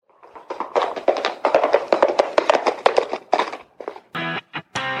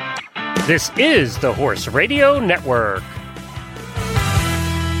This is the Horse Radio Network.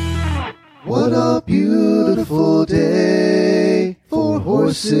 What a beautiful day for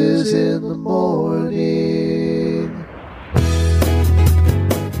horses in the morning.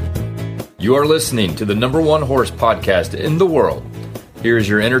 You are listening to the #1 horse podcast in the world. Here is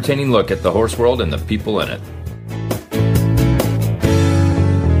your entertaining look at the horse world and the people in it.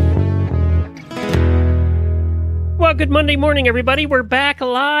 Well, good Monday morning, everybody. We're back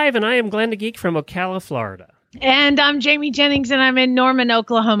live, and I am Glenn the Geek from Ocala, Florida. And I'm Jamie Jennings, and I'm in Norman,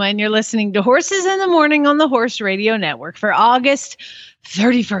 Oklahoma, and you're listening to Horses in the Morning on the Horse Radio Network for August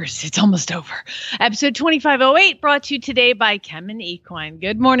 31st. It's almost over. Episode 2508, brought to you today by Kemin Equine.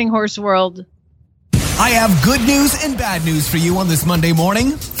 Good morning, Horse World. I have good news and bad news for you on this Monday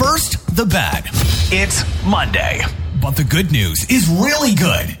morning. First, the bad. It's Monday. But the good news is really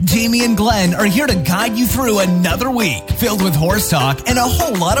good. Jamie and Glenn are here to guide you through another week filled with horse talk and a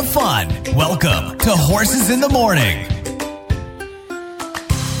whole lot of fun. Welcome to Horses in the Morning.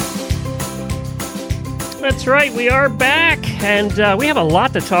 That's right, we are back, and we have a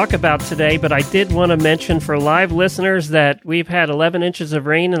lot to talk about today, but I did want to mention for live listeners that we've had 11 inches of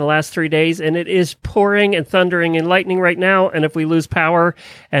rain in the last 3 days, and it is pouring and thundering and lightning right now, and if we lose power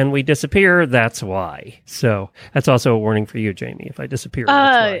and we disappear, that's why. So that's also a warning for you, Jamie. If I disappear,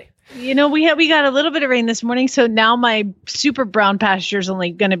 that's why. You know, we got a little bit of rain this morning, so now my super brown pasture is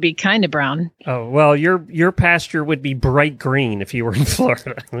only going to be kind of brown. Oh, well, your pasture would be bright green if you were in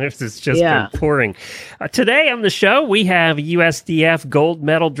Florida. It's just been pouring. Today on the show, we have USDF gold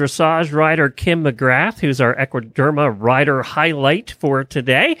medal dressage rider Kim McGrath, who's our Equiderma rider highlight for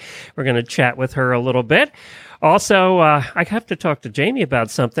today. We're going to chat with her a little bit. Also, I have to talk to Jamie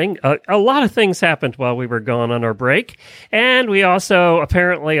about something. A lot of things happened while we were gone on our break. And we also,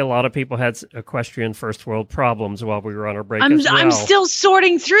 apparently, a lot of people had equestrian first world problems while we were on our break as well. I'm still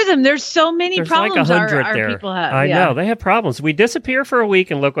sorting through them. There's so many problems like 100 our there. People have. I know. They have problems. We disappear for a week,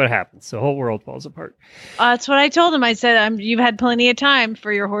 and look what happens. The whole world falls apart. That's what I told him. I said, you've had plenty of time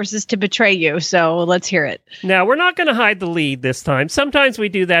for your horses to betray you, so let's hear it. Now, we're not going to hide the lead this time. Sometimes we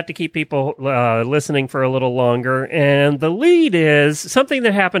do that to keep people listening for a little longer. And the lead is something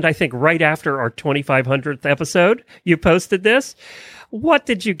that happened, I think, right after our 2500th episode. You posted this. What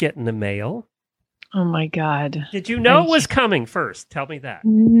did you get in the mail? Oh, my God. Did you know it was coming first? Tell me that.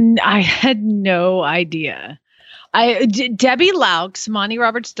 I had no idea. Debbie Laux, Monty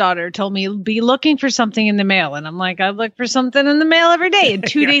Roberts' daughter, told me be looking for something in the mail. And I'm like, I look for something in the mail every day. And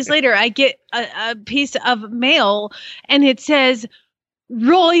 2 days later, I get a piece of mail, and it says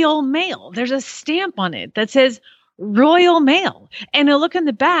Royal Mail. There's a stamp on it that says Royal Mail. And I look in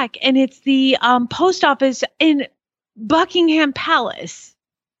the back, and it's the post office in Buckingham Palace.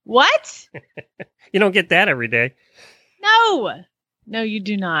 What? You don't get that every day. No, you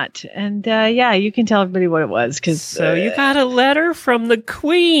do not. And you can tell everybody what it was. So you got a letter from the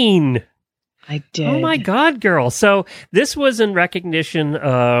Queen. I did. Oh my God, girl. So this was in recognition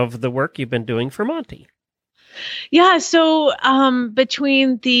of the work you've been doing for Monty. Yeah, so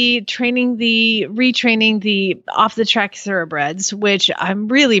between the retraining the off-the-track thoroughbreds, which I'm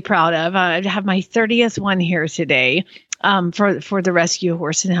really proud of, I have my 30th one here today for the rescue,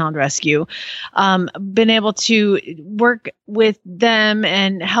 horse and hound rescue. Been able to work with them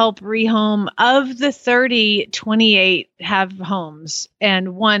and help rehome. Of the 30, 28 have homes,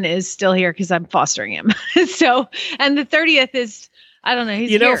 and one is still here because I'm fostering him. So, and the 30th is, I don't know. He's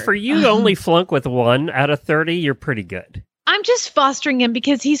here. For you to only flunk with 1 out of 30, you're pretty good. I'm just fostering him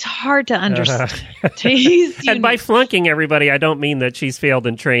because he's hard to understand. And by flunking, everybody, I don't mean that she's failed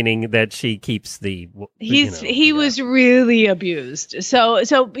in training, that she keeps the... He was really abused. So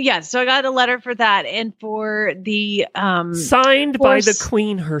I got a letter for that, and for the... signed by the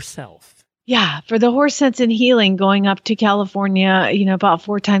Queen herself. Yeah, for the Horse Sense and Healing, going up to California, about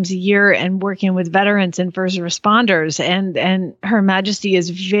 4 times a year and working with veterans and first responders. And Her Majesty is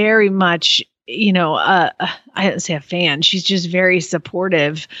very much, I don't say a fan. She's just very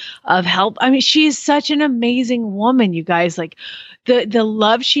supportive of help. I mean, she is such an amazing woman, you guys. Like the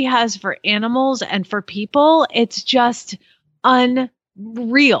love she has for animals and for people, it's just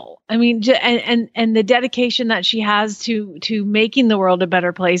unreal. I mean, and the dedication that she has to making the world a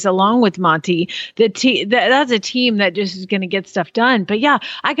better place, along with Monty, that's a team that just is going to get stuff done. But yeah,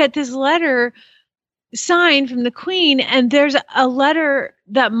 I got this letter signed from the Queen, and there's a letter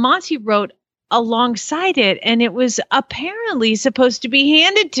that Monty wrote alongside it, and it was apparently supposed to be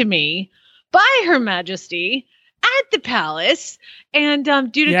handed to me by Her Majesty at the palace. And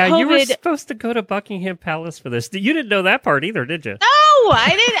due to COVID, you were supposed to go to Buckingham Palace for this. You didn't know that part either, did you? No,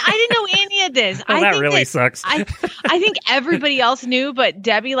 I didn't know any of at this. Oh, that really sucks. I think everybody else knew, but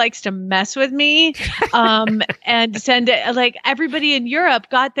Debbie likes to mess with me and send it. Like everybody in Europe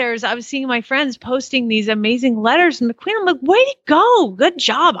got theirs. I was seeing my friends posting these amazing letters from the Queen. I'm like, way to go. Good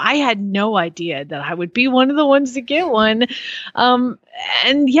job. I had no idea that I would be one of the ones to get one.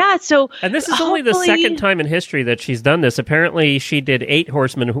 And this is only the second time in history that she's done this. Apparently, she did 8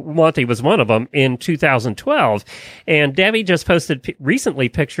 horsemen. Monty was one of them in 2012. And Debbie just posted recently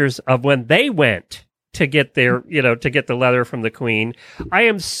pictures of when they went to get their, to get the leather from the Queen. I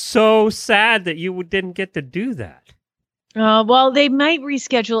am so sad that you didn't get to do that. Well, they might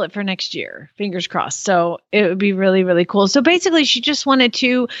reschedule it for next year. Fingers crossed. So it would be really, really cool. So basically, she just wanted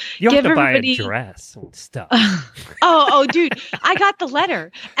to give everybody... buy a dress and stuff. oh, dude, I got the letter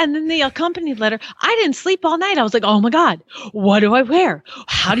and then the accompanied letter. I didn't sleep all night. I was like, oh my God, what do I wear?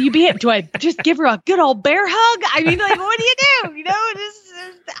 How do you behave? Do I just give her a good old bear hug? I mean, like, what do you do?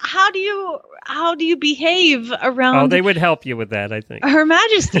 How do you behave around? Oh, they would help you with that, I think. Her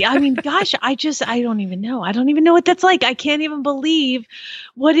Majesty. I mean, gosh, I don't even know. I don't even know what that's like. I can't even believe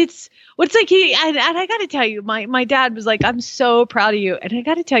what it's like. And I got to tell you, my dad was like, I'm so proud of you. And I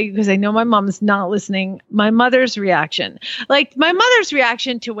got to tell you, because I know my mom's not listening, my mother's reaction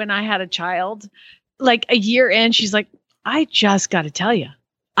to when I had a child, like a year in, she's like, I just got to tell you,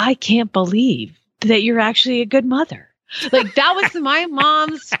 I can't believe that you're actually a good mother. Like that was my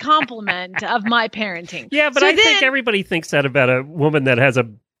mom's compliment of my parenting. Yeah, but I think everybody thinks that about a woman that has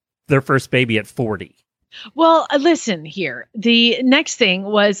their first baby at 40. Well, listen here. The next thing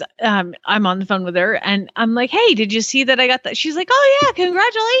was I'm on the phone with her and I'm like, hey, did you see that I got that? She's like, oh, yeah,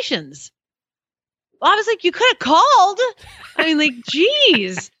 congratulations. Well, I was like, you could have called. I mean, like,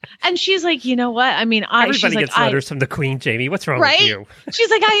 geez. And she's like, you know what? I mean, everybody gets letters from the Queen, Jamie. What's wrong with you? She's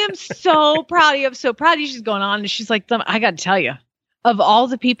like, I am so proud of you. I'm so proud of you. She's going on. And she's like, I got to tell you, of all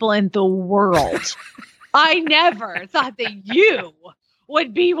the people in the world, I never thought that you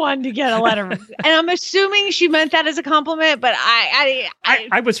would be one to get a letter. And I'm assuming she meant that as a compliment, but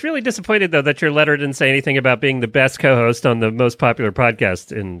I was really disappointed, though, that your letter didn't say anything about being the best co-host on the most popular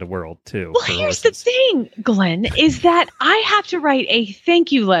podcast in the world, too. Well, here's the thing, Glenn, is that I have to write a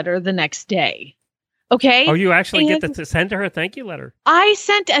thank you letter the next day. Okay? Oh, you actually get to send her a thank you letter? I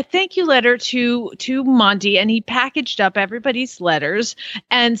sent a thank you letter to Monty, and he packaged up everybody's letters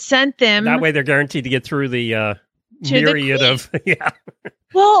and sent them. That way they're guaranteed to get through the... myriad of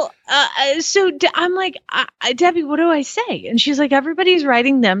Well, so I'm like, Debbie, what do I say? And she's like, everybody's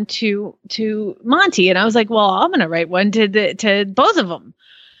writing them to Monty, and I was like, well, I'm going to write one to both of them.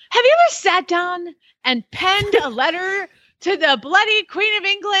 Have you ever sat down and penned a letter to the bloody Queen of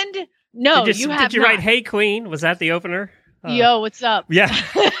England? No, you have. Did you write, "Hey Queen"? Was that the opener? Yo, what's up? Yeah.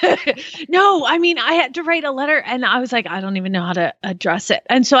 No, I mean, I had to write a letter and I was like, I don't even know how to address it.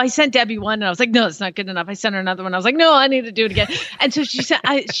 And so I sent Debbie one and I was like, no, it's not good enough. I sent her another one. I was like, no, I need to do it again. And so she said,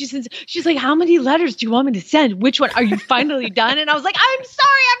 she's like, how many letters do you want me to send? Which one? Are you finally done? And I was like, I'm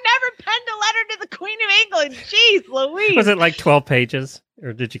sorry, I've never penned a letter to the Queen of England. Jeez, Louise. Was it like 12 pages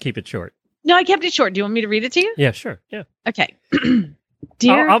or did you keep it short? No, I kept it short. Do you want me to read it to you? Yeah, sure. Yeah. Okay.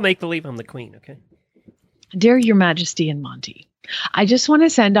 Dear, I'll make believe I'm the Queen. Okay. Dear Your Majesty and Monty, I just want to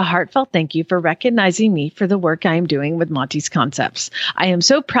send a heartfelt thank you for recognizing me for the work I am doing with Monty's Concepts. I am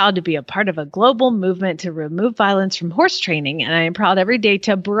so proud to be a part of a global movement to remove violence from horse training, and I am proud every day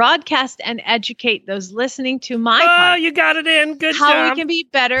to broadcast and educate those listening to my podcast. Oh, you got it in. Good job. How we can be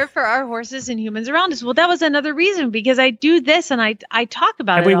better for our horses and humans around us. Well, that was another reason, because I do this and I talk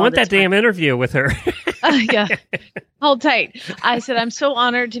about it. And we want that damn interview with her. Yeah. Hold tight. I said, I'm so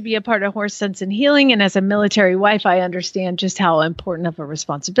honored to be a part of Horse Sense and Healing. And as a military wife, I understand just how important of a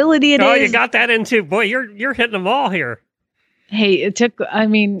responsibility it is. Oh, you got that in too. Boy, you're hitting them all here. Hey, it took,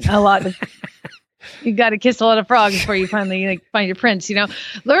 a lot of, you got to kiss a lot of frogs before you finally find your prince,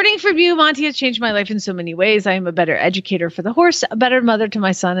 Learning from you, Monty, has changed my life in so many ways. I am a better educator for the horse, a better mother to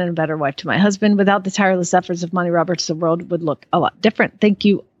my son, and a better wife to my husband. Without the tireless efforts of Monty Roberts, the world would look a lot different. Thank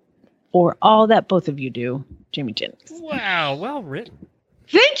you for all that both of you do, Jamie Jennings. Wow, well written.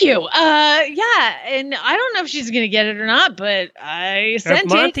 Thank you. Yeah, and I don't know if she's going to get it or not, but I sent it.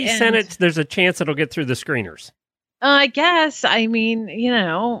 If Monty sent it, there's a chance it'll get through the screeners. I guess. I mean,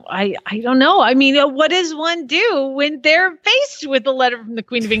 I don't know. I mean, what does one do when they're faced with a letter from the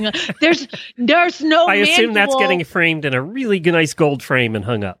Queen of England? There's no I assume that's getting framed in a really nice gold frame and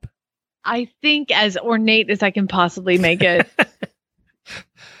hung up. I think as ornate as I can possibly make it.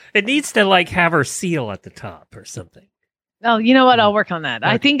 It needs to have her seal at the top or something. Oh, you know what? I'll work on that.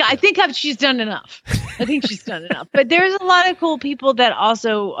 I think she's done enough. I think she's done enough. But there's a lot of cool people that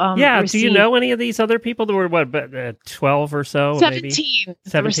also do you know any of these other people that were, 12 or so? 17. Maybe?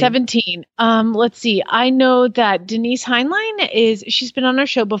 17? We're 17. Let's see. I know that Denise Heinlein she's been on our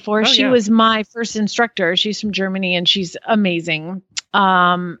show before. She was my first instructor. She's from Germany, and she's amazing.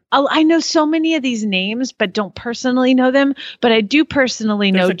 I know so many of these names, but don't personally know them. But I do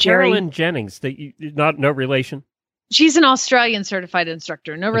personally know Jerry. Carolyn Jennings, that no relation. She's an Australian certified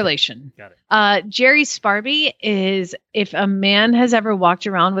instructor, no relation. Got it. Jerry Sparby is, if a man has ever walked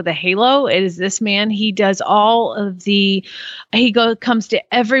around with a halo, it is this man. He does all of comes to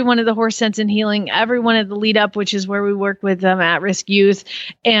every one of the Horse Sense and Healing, every one of the lead up, which is where we work with at-risk youth.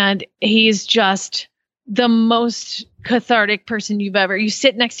 And he's just the most cathartic person you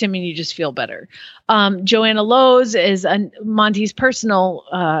sit next to him and you just feel better. Joanna Lowe's is Monty's personal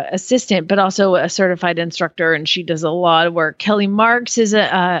assistant, but also a certified instructor, and she does a lot of work. Kelly Marks is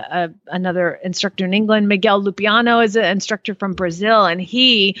another instructor in England. Miguel Lupiano is an instructor from Brazil, and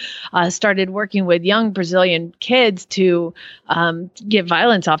he started working with young Brazilian kids to get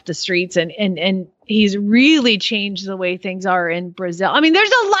violence off the streets, and he's really changed the way things are in Brazil. I mean,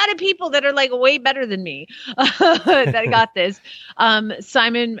 there's a lot of people that are like way better than me that got this.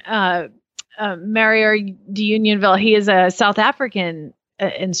 Simon Marrier de Unionville, he is a South African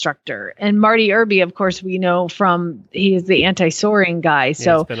instructor. And Marty Irby, of course, we know he is the anti-soaring guy.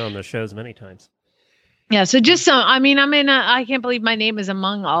 So he's been on the shows many times. Yeah, so just I can't believe my name is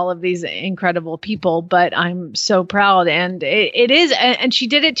among all of these incredible people, but I'm so proud, and it is, and she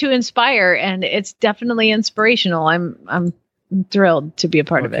did it to inspire, and it's definitely inspirational. I'm thrilled to be a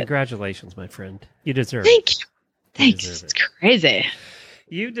part of it. Congratulations, my friend. You deserve it. Thank you. It's crazy.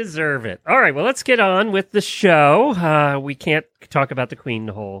 You deserve it. All right, well, let's get on with the show. We can't talk about the Queen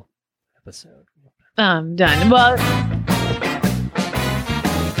the whole episode. I'm done. Well.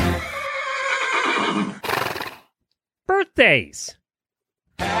 Birthdays.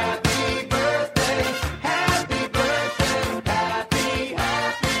 Happy birthday, happy birthday,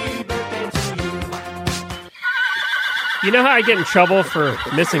 happy birthday to you. You know how I get in trouble for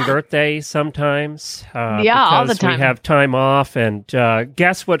missing birthdays sometimes? All the time. We have time off, and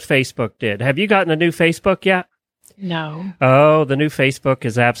guess what Facebook did? Have you gotten a new Facebook yet? No. Oh, the new Facebook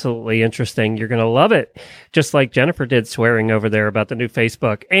is absolutely interesting. You're going to love it. Just like Jennifer did swearing over there about the new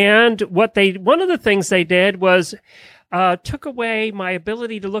Facebook. And one of the things they did was took away my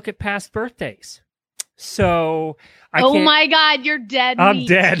ability to look at past birthdays. So my God, you're dead. I'm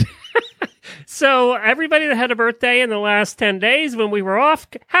dead. So everybody that had a birthday in the last 10 days when we were off,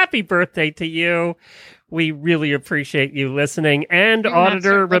 happy birthday to you. We really appreciate you listening. And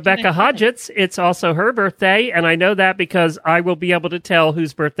Auditor Rebecca Hodgetts, it's also her birthday. And I know that because I will be able to tell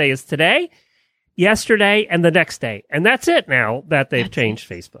whose birthday is today, yesterday, and the next day. And that's it now that they've changed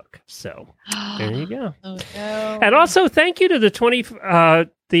Facebook. So there you go. Oh, no. And also thank you to the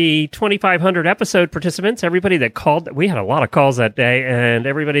 2,500 episode participants, everybody that called. We had a lot of calls that day, and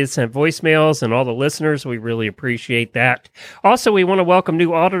everybody that sent voicemails, and all the listeners. We really appreciate that. Also, we want to welcome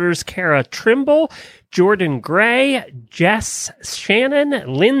new auditors, Kara Trimble, Jordan Gray, Jess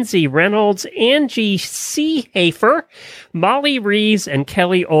Shannon, Lindsay Reynolds, Angie Seehafer, Molly Rees, and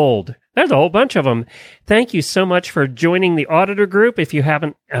Kelly Old. There's a whole bunch of them. Thank you so much for joining the auditor group. If you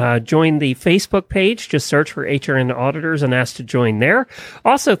haven't joined the Facebook page, just search for HRN Auditors and ask to join there.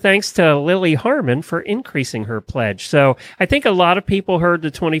 Also, thanks to Lily Harmon for increasing her pledge. So I think a lot of people heard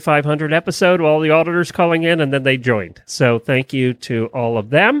the 2,500 episode, all the auditors calling in, and then they joined. So thank you to all of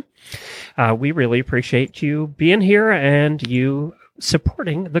them. We really appreciate you being here and you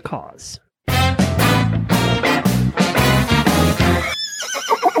supporting the cause.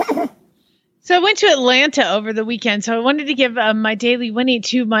 So I went to Atlanta over the weekend, so I wanted to give my daily Winnie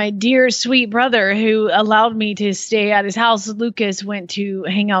to my dear, sweet brother who allowed me to stay at his house. Lucas went to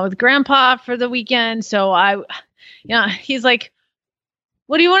hang out with Grandpa for the weekend, so he's like,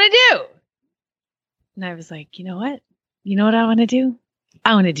 what do you want to do? And I was like, you know what? You know what I want to do?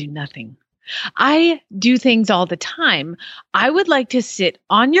 I want to do nothing. I do things all the time. I would like to sit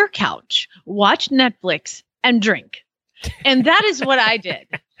on your couch, watch Netflix, and drink. And that is what I did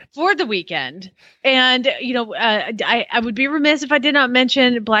for the weekend. And, I would be remiss if I did not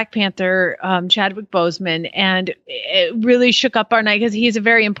mention Black Panther, Chadwick Boseman, and it really shook up our night because he is a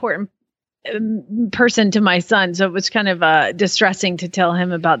very important person to my son. So it was kind of distressing to tell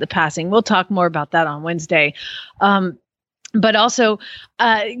him about the passing. We'll talk more about that on Wednesday. But also,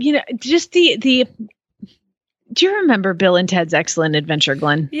 just the Do you remember Bill and Ted's Excellent Adventure,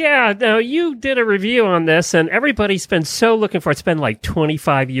 Glenn? Yeah, no, you did a review on this, and everybody's been so looking for it. It's been like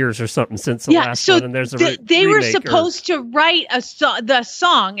 25 years or something since the last one, and there's a they were remake supposed to write the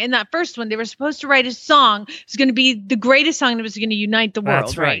song in that first one. They were supposed to write a song. It was going to be the greatest song that was going to unite the world.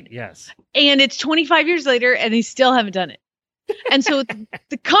 That's right, yes. And it's 25 years later, and they still haven't done it. And so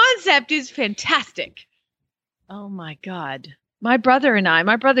the concept is fantastic. Oh, my God. My brother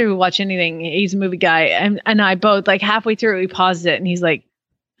who watch anything, he's a movie guy, and I both, like, halfway through it, we paused it, and he's like,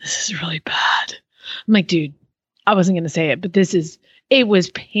 this is really bad. I'm like, dude, I wasn't going to say it, but it was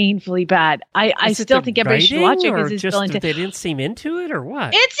painfully bad. I still think everybody should watch it because it's just Bill and they didn't seem into it, or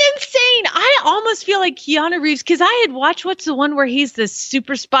what? It's insane. I almost feel like Keanu Reeves, because I had watched, what's the one where he's the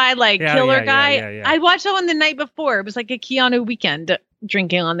super spy, killer guy? Yeah. I watched that one the night before. It was like a Keanu weekend,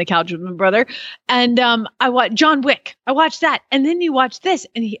 drinking on the couch with my brother. And I watched John Wick. I watched that. And then you watch this,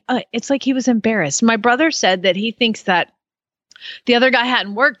 and it's like he was embarrassed. My brother said that he thinks that the other guy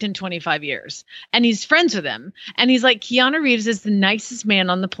hadn't worked in 25 years, and he's friends with him. And he's like, Keanu Reeves is the nicest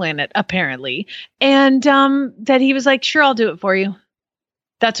man on the planet, apparently. And that he was like, sure, I'll do it for you.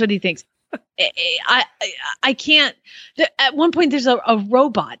 That's what he thinks. I can't. At one point, there's a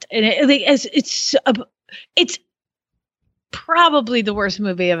robot, and it's probably the worst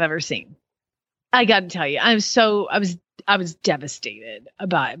movie I've ever seen. I got to tell you, I was devastated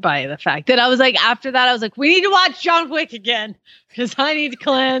by the fact that I was like, after that, I was like, we need to watch John Wick again because I need to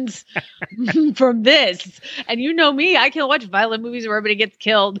cleanse from this. And you know me, I can't watch violent movies where everybody gets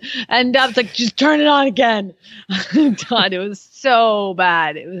killed. And I was like, just turn it on again. God, it was so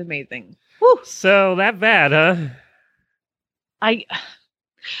bad. It was amazing. Whew. So that bad, huh?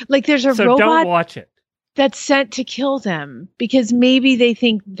 There's a so robot. Don't watch it. That's sent to kill them because maybe they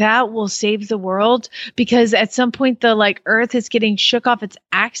think that will save the world, because at some point the Earth is getting shook off its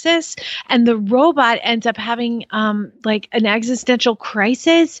axis, and the robot ends up having an existential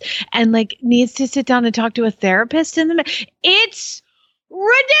crisis and needs to sit down and talk to a therapist in the It's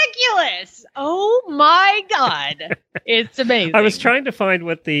ridiculous. Oh my God. It's amazing. I was trying to find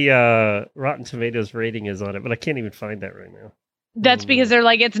what the Rotten Tomatoes rating is on it, but I can't even find that right now. That's because they're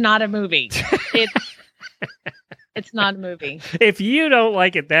like, it's not a movie. It's not a movie. If you don't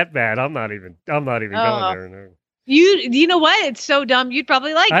like it that bad, I'm not even going there. No. You know what? It's so dumb. You'd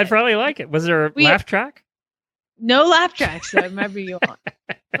probably like it. I'd probably like it. Was there a laugh track? No laugh tracks. So remember you want.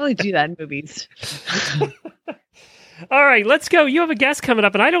 I only do that in movies. All right, let's go. You have a guest coming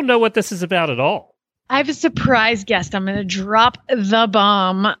up, and I don't know what this is about at all. I have a surprise guest. I'm going to drop the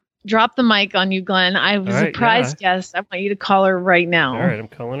bomb. Drop the mic on you, Glenn. I have a surprise guest. I want you to call her right now. All right, I'm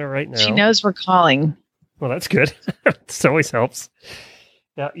calling her right now. She knows we're calling. Well, that's good. This always helps.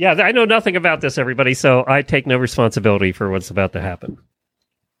 Yeah, I know nothing about this, everybody, so I take no responsibility for what's about to happen.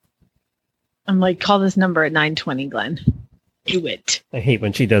 I'm like, call this number at 9:20, Glenn. Do it. I hate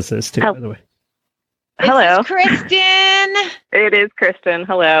when she does this, too, by the way. Hello. Kristen. It is Kristen.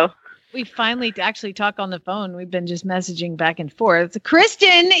 Hello. We finally actually talk on the phone. We've been just messaging back and forth.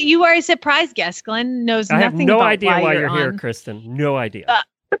 Kristen, you are a surprise guest. Glenn knows nothing about I have no idea why you're on. here, Kristen. No idea.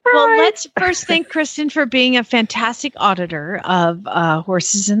 Well, let's first thank Kristen for being a fantastic auditor of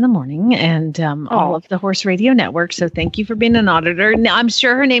Horses in the Morning and all of the Horse Radio Network. So thank you for being an auditor. Now, I'm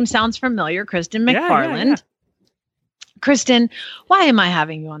sure her name sounds familiar, Kristen McFarland. Yeah. Kristen, why am I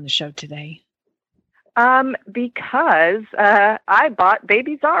having you on the show today? Because I bought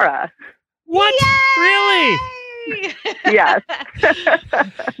baby Zara. What? Yay! Really? Yes.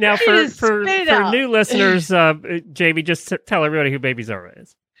 Now, for new listeners, Jamie, just tell everybody who Baby Zara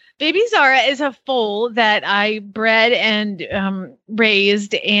is. Baby Zara is a foal that I bred and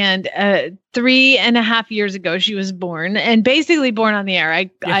raised, and 3.5 years ago she was born, and basically born on the air.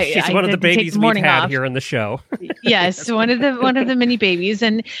 She's one of the babies we've had here in the show. Yes, one of the many babies,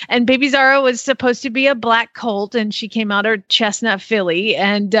 and Baby Zara was supposed to be a black colt, and she came out her chestnut filly,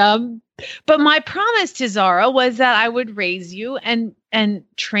 and but my promise to Zara was that I would raise you and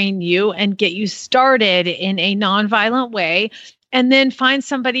train you and get you started in a nonviolent way, and then find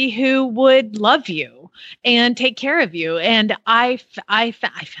somebody who would love you and take care of you. And I found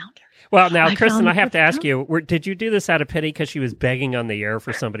her. Well, now, Kristen, I have to ask you, did you do this out of pity because she was begging on the air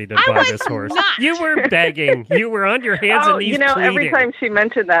for somebody to buy this horse? Not. You were begging. You were on your hands and knees pleading. Every time she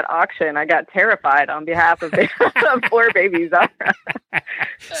mentioned that auction, I got terrified on behalf of poor baby Zara.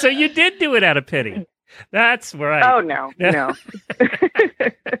 So you did do it out of pity. That's right. Oh, no.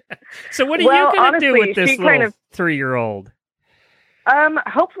 So what are you going to do with this little 3-year-old?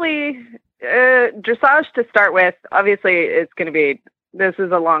 Hopefully, dressage to start with. Obviously, it's going to be this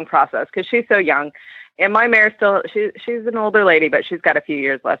is a long process because she's so young. And my mare still, she's an older lady, but she's got a few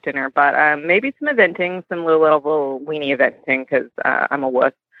years left in her. But maybe some eventing, some little weenie eventing because I'm a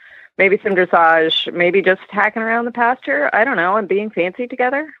wuss. Maybe some dressage, maybe just hacking around the pasture. I don't know, and being fancy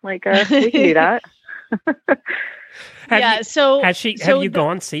together. Like, we can do that. Have you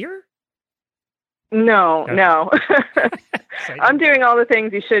gone see her? No. I'm doing all the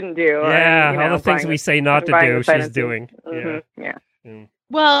things you shouldn't do. Yeah, all the things we say not to do, she's doing. Mm-hmm. Yeah. Mm.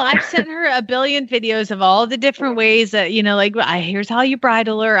 Well, I've sent her a billion videos of all the different ways that, like, here's how you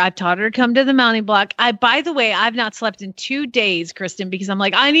bridle her. I've taught her to come to the mounting block. By the way, I've not slept in 2 days, Kristen, because I'm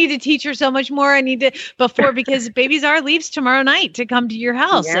like, I need to teach her so much more. Because Baby Zara leaves tomorrow night to come to your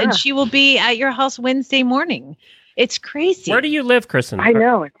house and she will be at your house Wednesday morning. It's crazy. Where do you live, Kristen? I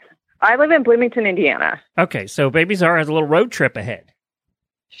know. I live in Bloomington, Indiana. Okay, so Baby Zara has a little road trip ahead.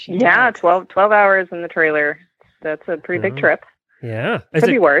 12 hours in the trailer. That's a pretty big trip. Yeah. Could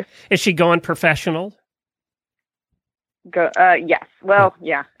be worse. Is she going professional? Yes. Well,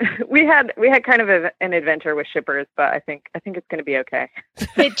 yeah. we had kind of an adventure with shippers, but I think it's going to be okay.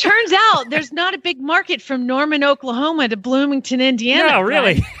 It turns out there's not a big market from Norman, Oklahoma to Bloomington, Indiana. No,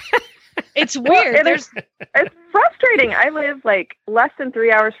 really. It's weird. It's frustrating. I live like less than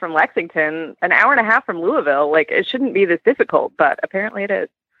 3 hours from Lexington, an hour and a half from Louisville. Like, it shouldn't be this difficult, but apparently it is.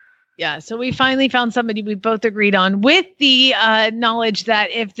 Yeah, so we finally found somebody we both agreed on with the knowledge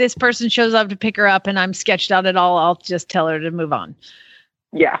that if this person shows up to pick her up and I'm sketched out at all, I'll just tell her to move on.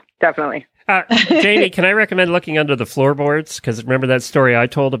 Yeah, definitely. Jamie, can I recommend looking under the floorboards? Because remember that story I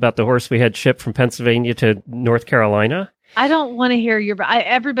told about the horse we had shipped from Pennsylvania to North Carolina? I don't want to hear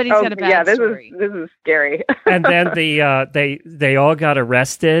everybody's got a bad story. This is scary. And then they all got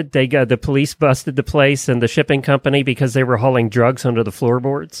arrested. The police busted the place and the shipping company because they were hauling drugs under the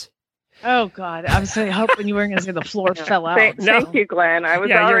floorboards. Oh, God. I was hoping you weren't going to say the floor fell out. Thank you, Glenn. I was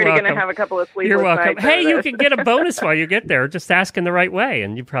already going to have a couple of sleepless You're welcome. nights. Hey, you can get a bonus while you get there. Just ask in the right way,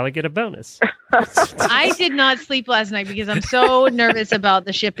 and you probably get a bonus. I did not sleep last night because I'm so nervous about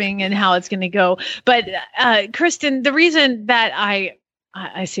the shipping and how it's going to go. But, Kristen, the reason that I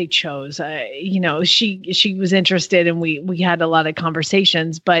say chose, she was interested and we had a lot of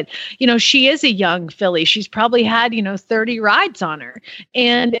conversations, but, she is a young filly. She's probably had, 30 rides on her.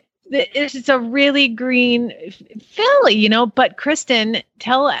 And it's a really green filly, but Kristen,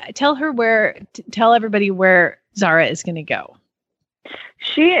 tell everybody where Zara is going to go.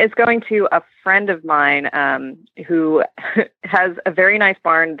 She is going to a friend of mine who has a very nice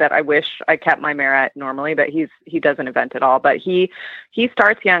barn that I wish I kept my mare at normally, but he doesn't event at all. But he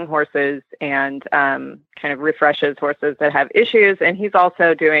starts young horses and kind of refreshes horses that have issues. And he's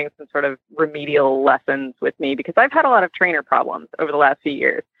also doing some sort of remedial lessons with me because I've had a lot of trainer problems over the last few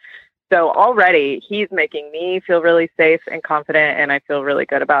years. So already he's making me feel really safe and confident, and I feel really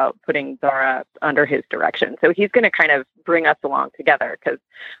good about putting Zara under his direction. So he's going to kind of bring us along together because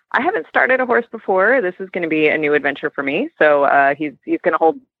I haven't started a horse before. This is going to be a new adventure for me. So he's going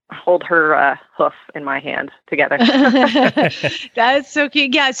to hold her hoof in my hand together. That's so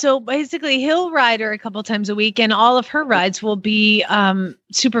cute. Yeah. So basically he'll ride her a couple times a week and all of her rides will be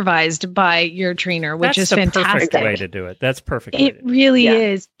supervised by your trainer, which is fantastic. That's the perfect way to do it. That's perfect. It really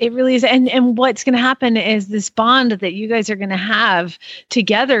is. It really is. And what's going to happen is this bond that you guys are going to have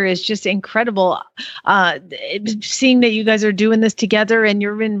together is just incredible. Seeing that you guys are doing this together and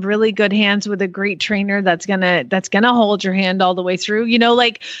you're in really good hands with a great trainer that's going to hold your hand all the way through,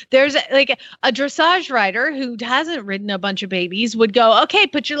 there's like a dressage rider who hasn't ridden a bunch of babies would go, okay,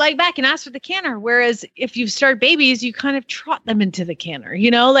 put your leg back and ask for the canter. Whereas if you start babies, you kind of trot them into the canter,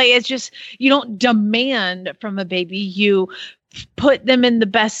 it's just, you don't demand from a baby, you put them in the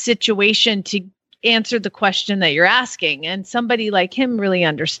best situation to answer the question that you're asking. And somebody like him really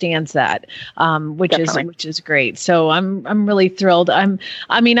understands that, which is great. So I'm really thrilled. I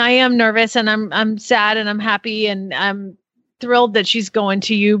am nervous and I'm sad and I'm happy and I'm thrilled that she's going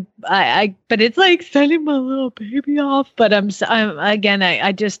to you. But it's like sending my little baby off. But I'm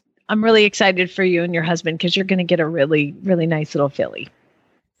really excited for you and your husband because you're going to get a really, really nice little filly.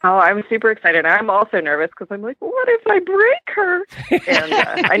 Oh, I'm super excited. I'm also nervous because I'm like, what if I break her? And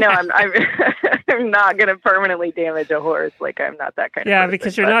I know I'm not going to permanently damage a horse. Like, I'm not that kind of person. Yeah,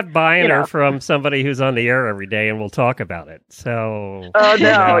 because you're not buying her from somebody who's on the air every day and we'll talk about it. So. Oh,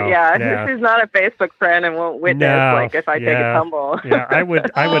 no. She's not a Facebook friend and won't witness if I take a tumble. Yeah, I would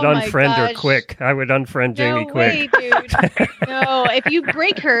unfriend her quick. I would unfriend Jamie quick. Dude. No, if you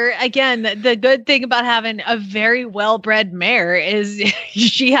break her, again, the good thing about having a very well-bred mare is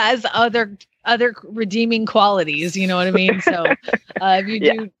she has other redeeming qualities, you know what I mean? So if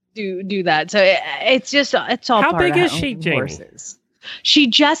you do that, so it's all how part big of is she, Jamie? Horses. She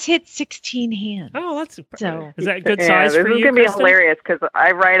just hit 16 hands. Oh, that's So- is that a good Yeah, size this for is you, gonna be Kristen? hilarious because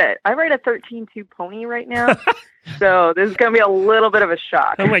I ride a 13.2 pony right now, so this is gonna be a little bit of a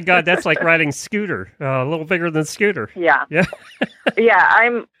shock. Oh my God, that's like riding Scooter, a little bigger than Scooter. Yeah, Yeah.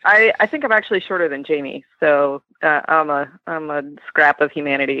 yeah. I think I'm actually shorter than Jamie, so I'm a scrap of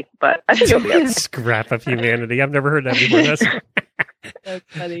humanity, but I think it'll be okay. Scrap of humanity. I've never heard that before. That's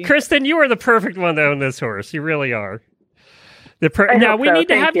funny. Kristen, you are the perfect one to own this horse. You really are. I Now, hope we so. need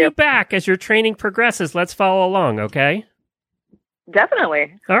to Thank have you. you back as your training progresses. Let's follow along, okay?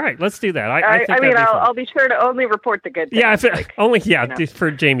 Definitely. All right, let's do that. I I think mean, that'd be fun. I'll be sure to only report the good things. Yeah, you know.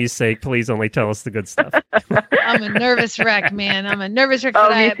 for Jamie's sake, please only tell us the good stuff. I'm a nervous wreck, man. I'm a nervous wreck. Oh,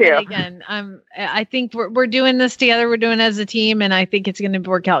 but me I- too. but again, I think we're doing this together. We're doing it as a team, and I think it's going to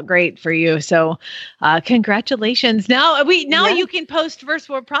work out great for you. So, congratulations. Now Yeah. you can post first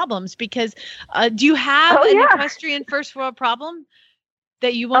world problems because do you have Oh, an yeah. equestrian first world problem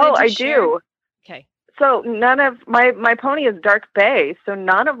that you wanted Oh, to I share? do. Okay. So none of my pony is dark bay, so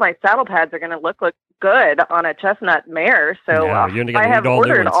none of my saddle pads are going to look good on a chestnut mare. So No, you're gonna I have need all new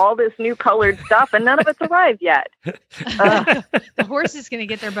ordered ones. all this new colored stuff, and none of it's arrived yet. The horse is going to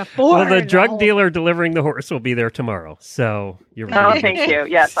get there before. Well, the drug whole- dealer delivering the horse will be there tomorrow. So you're Oh, thank you.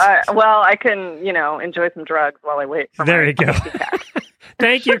 Yes, I can enjoy some drugs while I wait for There my you go. cat.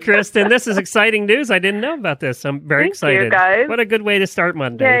 Thank you, Kristen. This is exciting news. I didn't know about this. I'm very Thank excited. you, guys. What a good way to start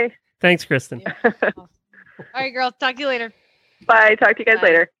Monday. Yay! Thanks, Kristen. All right, girl. Talk to you later. Bye. Talk to you guys Bye.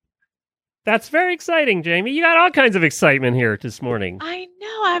 later. That's very exciting, Jamie. You got all kinds of excitement here this morning. I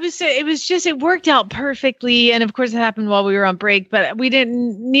know. It worked out perfectly. And of course it happened while we were on break, but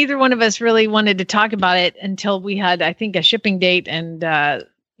neither one of us really wanted to talk about it until we had, I think, a shipping date. And, I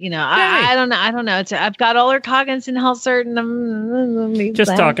don't know. I've got all her cognizant health cert and I'm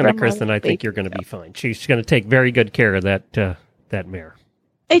Just talking to Kristen, I think you're going to be fine. She's going to take very good care of that mare.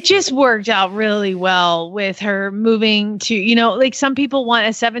 It just worked out really well with her moving to, like some people want a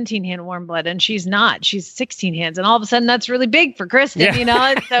 17-hand warm blood and she's not. She's 16 hands. And all of a sudden that's really big for Kristen, Yeah.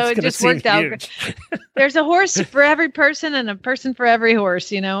 and so It's it gonna just seem worked out. huge. There's a horse for every person and a person for every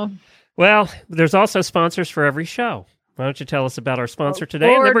horse, Well, there's also sponsors for every show. Why don't you tell us about our sponsor today?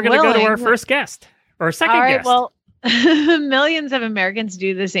 And then Lord we're going to go to our willing. first guest or second All right, guest. well, millions of Americans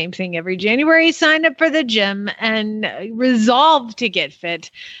do the same thing every January. Sign up for the gym and resolve to get fit.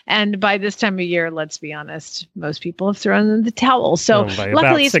 And by this time of year, let's be honest, most people have thrown in the towel. So By luckily,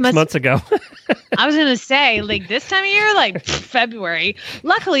 about it's 6 months ago. I was going to say, like this time of year, like February.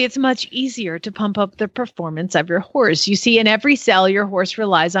 Luckily, it's much easier to pump up the performance of your horse. You see, in every cell, your horse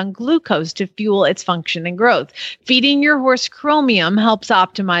relies on glucose to fuel its function and growth. Feeding your horse chromium helps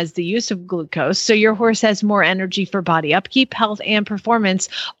optimize the use of glucose, so your horse has more energy for body upkeep, health, and performance,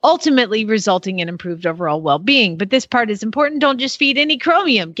 ultimately resulting in improved overall well-being. But this part is important. Don't just feed any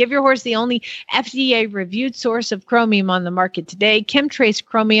chromium. Give your horse the only FDA-reviewed source of chromium on the market today, Chemtrace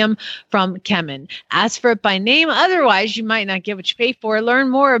Chromium from Kemin. Ask for it by name. Otherwise, you might not get what you pay for. Learn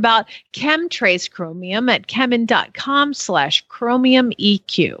more about Chemtrace Chromium at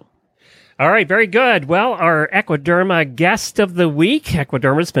kemin.com/chromiumeq. All right, very good. Well, our Equiderma guest of the week.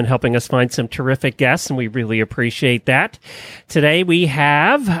 Equiderma's been helping us find some terrific guests, and we really appreciate that. Today we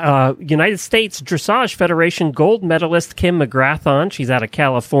have United States Dressage Federation gold medalist Kim McGrath on. She's out of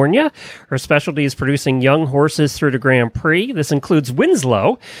California. Her specialty is producing young horses through the Grand Prix. This includes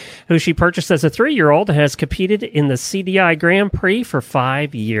Winslow, who she purchased as a 3-year-old and has competed in the CDI Grand Prix for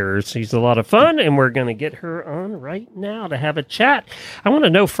 5 years. She's a lot of fun, and we're going to get her on right now to have a chat. I want to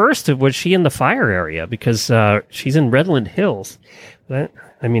know first, was she in the fire area? Because she's in Redland Hills.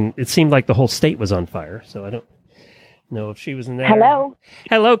 It seemed like the whole state was on fire, so I don't know if she was in there.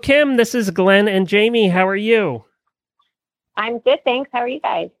 Hello, Kim. This is Glenn and Jamie. How are you? I'm good, thanks. How are you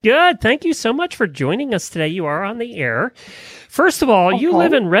guys? Good. Thank you so much for joining us today. You are on the air. First of all, you Okay.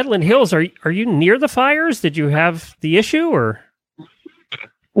 live in Redland Hills. Are you near the fires? Did you have the issue, or?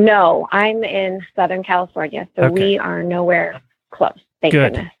 No, I'm in Southern California, so Okay. we are nowhere close. Thank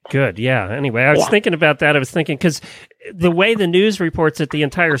goodness. Good. Yeah. Anyway, I was thinking about that. I was thinking, because the way the news reports it, the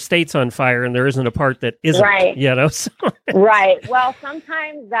entire state's on fire, and there isn't a part that isn't. Right. So. Right. Well,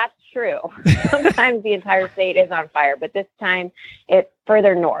 sometimes that's true. Sometimes the entire state is on fire, but this time it's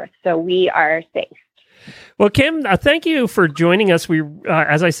further north, so we are safe. Well, Kim, thank you for joining us. We,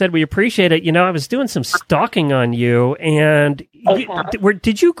 as I said, we appreciate it. I was doing some stalking on you, and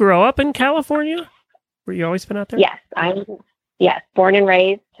did you grow up in California? Were you always been out there? Yes, born and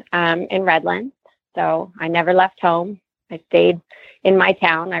raised in Redlands, so I never left home. I stayed in my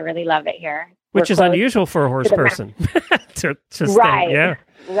town. I really love it here. Which is unusual for a horse person. to stay, right. yeah.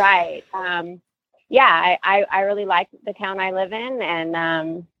 Right. yeah, I really like the town I live in,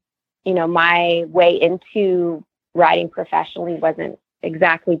 and my way into riding professionally wasn't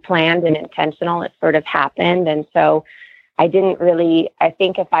exactly planned and intentional. It sort of happened, and so I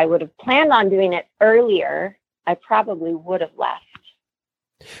think if I would have planned on doing it earlier, I probably would have left.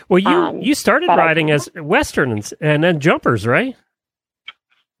 Well, you started riding as Western and then jumpers, right?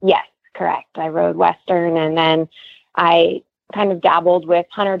 Yes, correct. I rode Western, and then I kind of dabbled with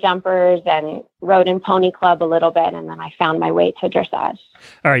hunter jumpers and rode in pony club a little bit, and then I found my way to dressage.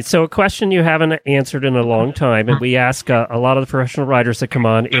 All right, so a question you haven't answered in a long time, and we ask a lot of the professional riders that come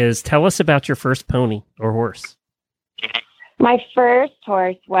on, is tell us about your first pony or horse. My first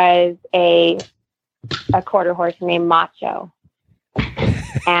horse was a quarter horse named Macho.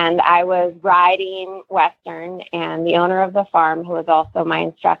 And I was riding Western, and the owner of the farm, who was also my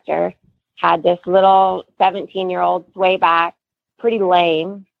instructor, had this little 17-year-old swayback, pretty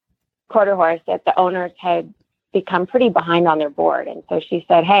lame quarter horse that the owners had become pretty behind on their board. And so she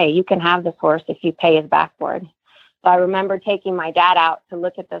said, hey, you can have this horse if you pay his backboard. So I remember taking my dad out to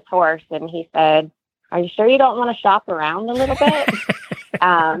look at this horse, and he said, are you sure you don't want to shop around a little bit?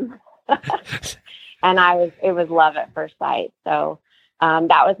 And it was love at first sight. So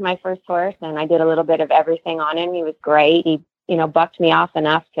that was my first horse, and I did a little bit of everything on him. He was great. He, bucked me off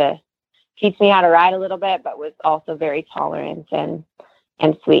enough to teach me how to ride a little bit, but was also very tolerant and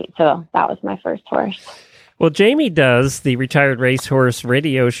sweet. So that was my first horse. Well, Jamie does the Retired Racehorse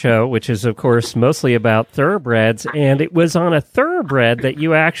radio show, which is, of course, mostly about thoroughbreds. And it was on a thoroughbred that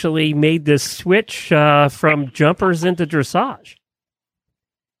you actually made this switch from jumpers into dressage.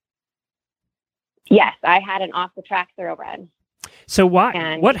 Yes, I had an off-the-track thoroughbred. So what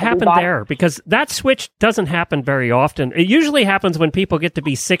happened there? Because that switch doesn't happen very often. It usually happens when people get to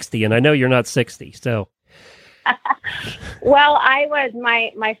be 60, and I know you're not 60, so... Well, I was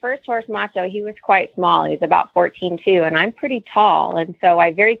my first horse, Macho. He was quite small. He was about 14'2", and I'm pretty tall, and so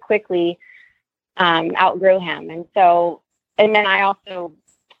I very quickly outgrew him. And then I also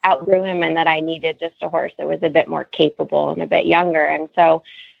outgrew him, and that I needed just a horse that was a bit more capable and a bit younger. And so,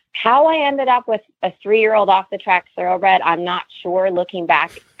 how I ended up with a 3-year-old off the track thoroughbred, I'm not sure. Looking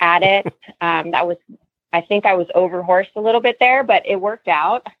back at it, I think I was overhorsed a little bit there, but it worked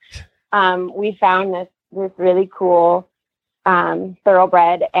out. We found this really cool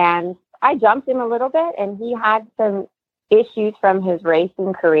thoroughbred, and I jumped him a little bit, and he had some issues from his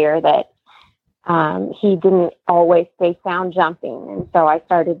racing career that he didn't always stay sound jumping. And so I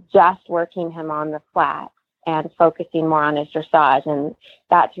started just working him on the flat and focusing more on his dressage. And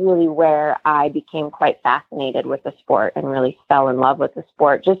that's really where I became quite fascinated with the sport and really fell in love with the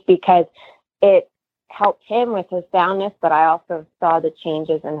sport, just because it helped him with his soundness, but I also saw the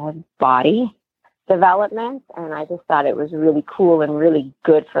changes in his body development, and I just thought it was really cool and really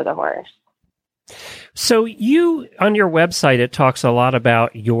good for the horse. So you, on your website, it talks a lot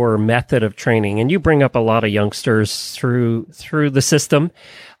about your method of training, and you bring up a lot of youngsters through the system.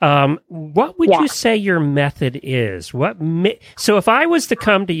 What would you say your method is? So if I was to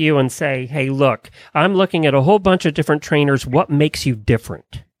come to you and say, hey, look, I'm looking at a whole bunch of different trainers, what makes you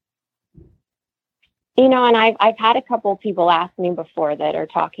different? And I've had a couple of people ask me before that are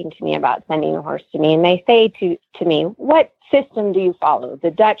talking to me about sending a horse to me, and they say to me, what system do you follow?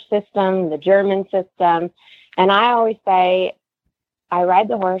 The Dutch system, the German system? And I always say, I ride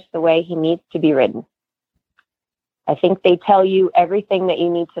the horse the way he needs to be ridden. I think they tell you everything that you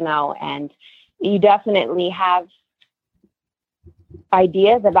need to know, and you definitely have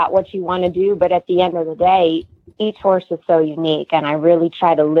ideas about what you want to do, but at the end of the day, each horse is so unique, and I really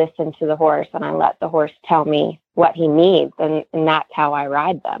try to listen to the horse, and I let the horse tell me what he needs, and that's how I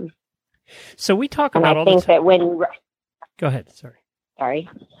ride them. So we talk about all the time. Go ahead. Sorry.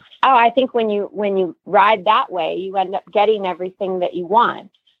 Oh, I think when you ride that way, you end up getting everything that you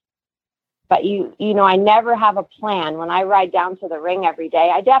want. But I never have a plan. When I ride down to the ring every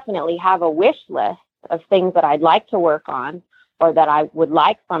day, I definitely have a wish list of things that I'd like to work on or that I would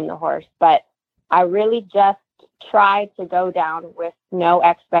like from the horse. But I really just try to go down with no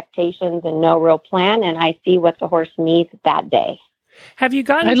expectations and no real plan, and I see what the horse needs that day. Have you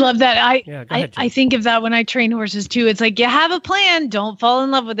gotten? I love that. I think of that when I train horses too. It's like, you have a plan, don't fall in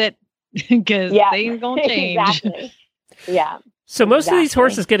love with it, because they ain't gonna change. Exactly. Yeah. So most of these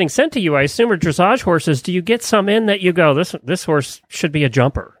horses getting sent to you, I assume, are dressage horses. Do you get some in that you go, this horse should be a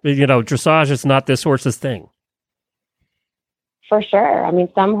jumper? Dressage is not this horse's thing. For sure. I mean,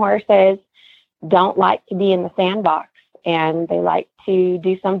 some horses don't like to be in the sandbox, and they like to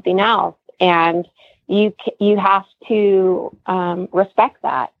do something else. And you have to respect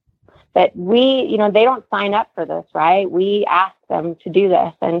that. That they don't sign up for this, right? We ask them to do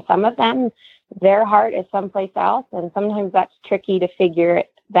this, and some of them their heart is someplace else. And sometimes that's tricky to figure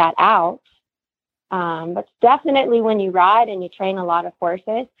that out. But definitely when you ride and you train a lot of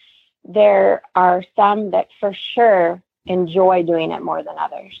horses, there are some that for sure enjoy doing it more than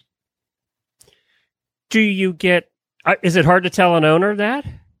others. Do you get, is it hard to tell an owner that?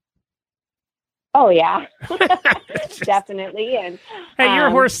 Oh, yeah, definitely. And hey, your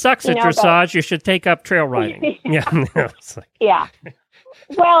horse sucks at dressage. You should take up trail riding. Yeah. Yeah.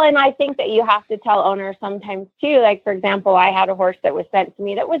 Well, and I think that you have to tell owners sometimes too. Like, for example, I had a horse that was sent to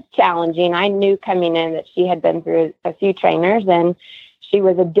me that was challenging. I knew coming in that she had been through a few trainers, and she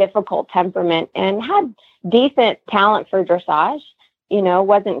was a difficult temperament and had decent talent for dressage. You know,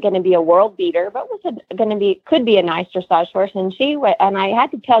 wasn't going to be a world beater, but could be a nice dressage horse. And and I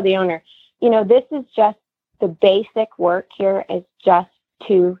had to tell the owner, you know, this is just the basic work here is just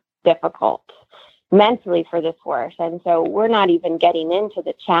too difficult mentally for this horse. And so we're not even getting into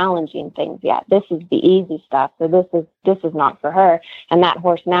the challenging things yet. This is the easy stuff. So this is not for her. And that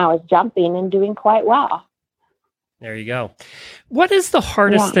horse now is jumping and doing quite well. There you go. What is the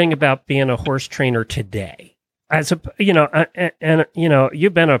hardest thing about being a horse trainer today? As a, you know, and you know,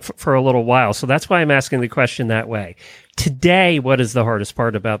 you've been for a little while, so that's why I'm asking the question that way. Today, what is the hardest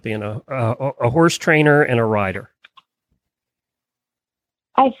part about being a horse trainer and a rider?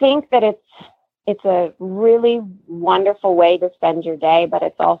 I think that it's a really wonderful way to spend your day, but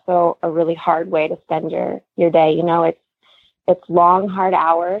it's also a really hard way to spend your day. You know, it's long, hard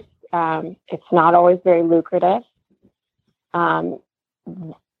hours. It's not always very lucrative.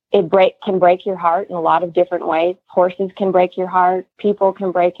 It can break your heart in a lot of different ways. Horses can break your heart. People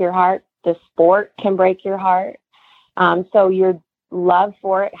can break your heart. The sport can break your heart. So your love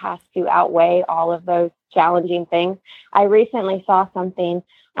for it has to outweigh all of those challenging things. I recently saw something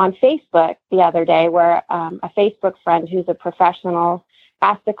on Facebook the other day where a Facebook friend who's a professional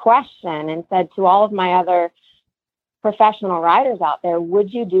asked a question and said to all of my other professional riders out there,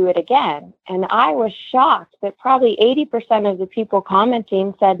 would you do it again? And I was shocked that probably 80% of the people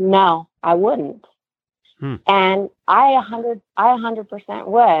commenting said, no, I wouldn't. And I 100%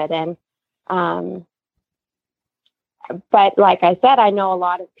 would. And, but like I said, I know a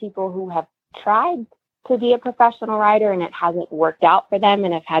lot of people who have tried to be a professional rider and it hasn't worked out for them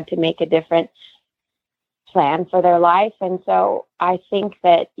and have had to make a different plan for their life. And so I think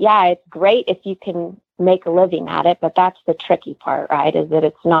that, yeah, it's great if you can make a living at it, but that's the tricky part, right? Is that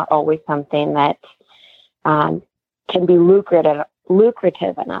it's not always something that can be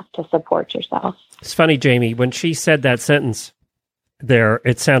lucrative enough to support yourself. It's funny, Jamie, when she said that sentence there,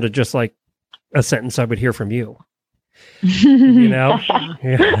 it sounded just like a sentence I would hear from you. You know?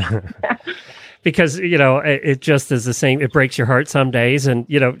 Yeah. Because, you know, it just is the same. It breaks your heart some days. And,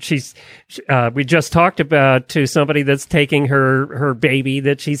 you know, we just talked about to somebody that's taking her baby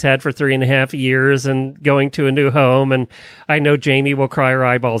that she's had for 3.5 years and going to a new home. And I know Jamie will cry her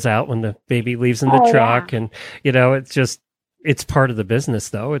eyeballs out when the baby leaves in the truck. Yeah. And, you know, it's part of the business,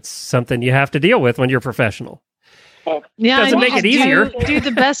 though. It's something you have to deal with when you're professional. Yeah. Doesn't make it easier. Do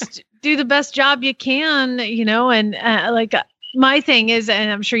the best job you can, you know, and my thing is, and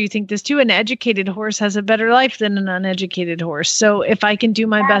I'm sure you think this too, an educated horse has a better life than an uneducated horse. So if I can do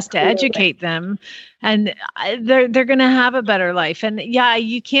my best to educate them, and they're going to have a better life. And yeah,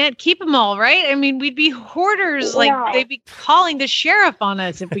 you can't keep them all, right? I mean, we'd be hoarders. Like they'd be calling the sheriff on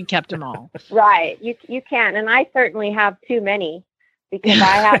us if we kept them all. Right. You can't. And I certainly have too many because I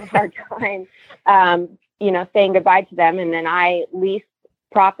have a hard time, you know, saying goodbye to them. And then I lease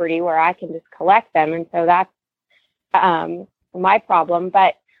property where I can just collect them. And so that's, my problem.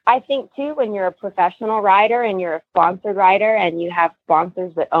 But I think too, when you're a professional rider and you're a sponsored rider and you have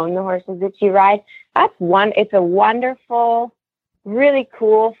sponsors that own the horses that you ride, it's a wonderful, really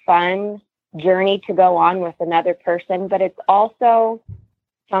cool, fun journey to go on with another person. But it's also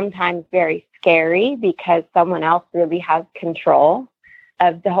sometimes very scary because someone else really has control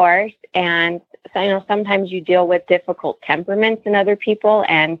of the horse. And so, you know, sometimes you deal with difficult temperaments in other people,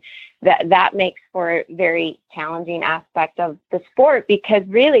 and that makes for a very challenging aspect of the sport, because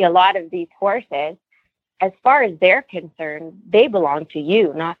really a lot of these horses, as far as they're concerned, they belong to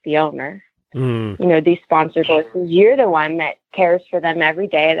you, not the owner. You know, these sponsored horses, you're the one that cares for them every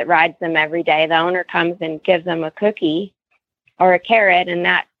day, that rides them every day. The owner comes and gives them a cookie or a carrot, and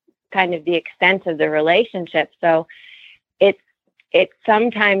that's kind of the extent of the relationship. So it's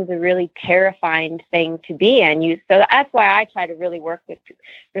sometimes a really terrifying thing to be in. So that's why I try to really work with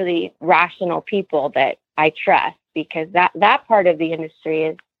really rational people that I trust, because that part of the industry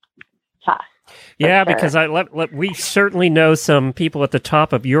is tough. Yeah, sure. because we certainly know some people at the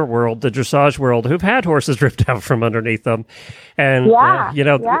top of your world, the dressage world, who've had horses ripped out from underneath them, and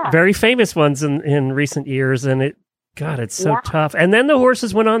very famous ones in recent years. And it's so tough. And then the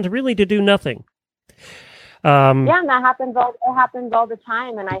horses went on to do nothing. And that happens all the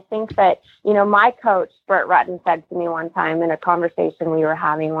time. And I think that, my coach, Bert Rutten, said to me one time in a conversation we were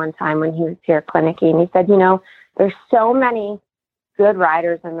having one time when he was here clinicking, he said, there's so many good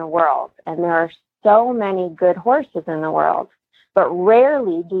riders in the world, and there are so many good horses in the world, but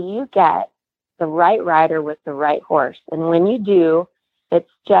rarely do you get the right rider with the right horse. And when you do, it's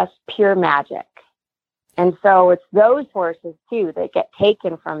just pure magic. And so it's those horses too that get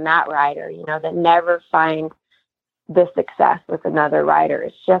taken from that rider, that never find the success with another rider.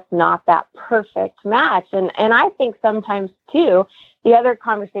 It's just not that perfect match. And I think sometimes too, the other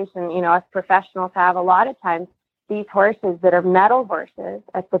conversation, us professionals have a lot of times, these horses that are medal horses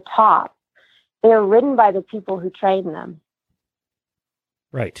at the top, they're ridden by the people who train them.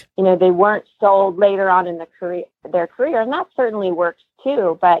 Right. They weren't sold later on in their career, and that certainly works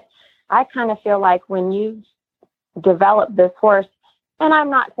too. But I kind of feel like when you develop this horse, and I'm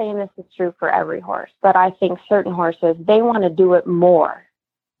not saying this is true for every horse, but I think certain horses, they want to do it more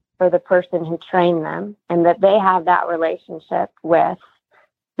for the person who trained them, and that they have that relationship with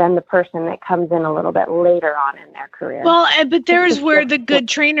than the person that comes in a little bit later on in their career. Well, but there's where the good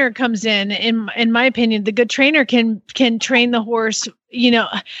trainer comes in my opinion. The good trainer can train the horse,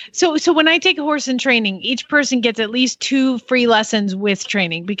 So when I take a horse in training, each person gets at least 2 free lessons with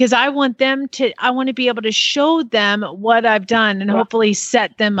training, because I want to be able to show them what I've done and hopefully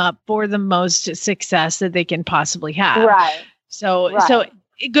set them up for the most success that they can possibly have. Right. So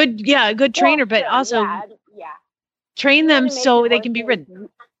a good trainer, but also train them so they can be ridden.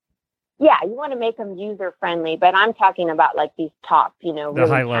 Yeah, you want to make them user friendly, but I'm talking about like these top, really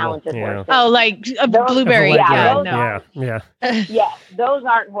talented horses. Oh, like a blueberry. Yeah. Those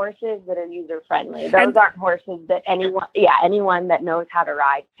aren't horses that are user friendly. Those aren't horses that anyone that knows how to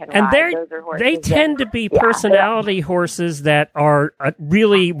ride can ride. And those are horses they tend to be personality horses that are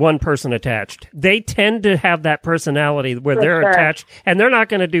really one person attached. They tend to have that personality where they're attached, and they're not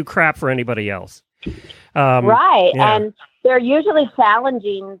going to do crap for anybody else. Right. Yeah. And they're usually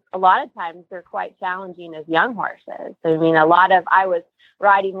challenging. A lot of times they're quite challenging as young horses. I mean, I was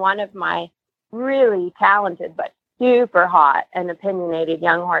riding one of my really talented, but super hot and opinionated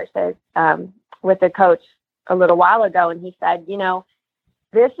young horses, with a coach a little while ago. And he said,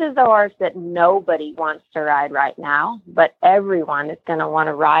 this is a horse that nobody wants to ride right now, but everyone is going to want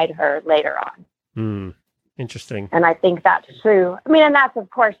to ride her later on. Interesting. And I think that's true. I mean, and that's, of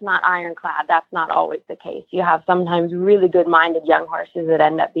course, not ironclad. That's not always the case. You have sometimes really good-minded young horses that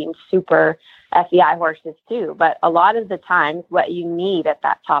end up being super FEI horses, too. But a lot of the times, what you need at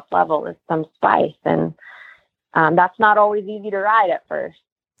that top level is some spice. And that's not always easy to ride at first.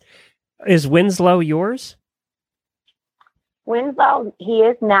 Is Winslow yours? Winslow, he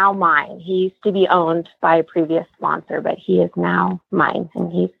is now mine. He used to be owned by a previous sponsor, but he is now mine,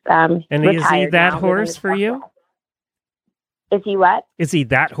 and he's and is he that horse for you? Is he what? Is he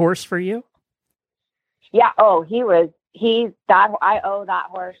that horse for you? Yeah. Oh, he's that. I owe that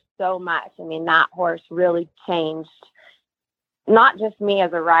horse so much. I mean, that horse really changed not just me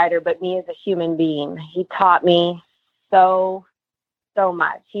as a rider, but me as a human being. He taught me so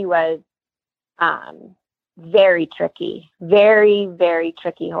much. He was very tricky, very, very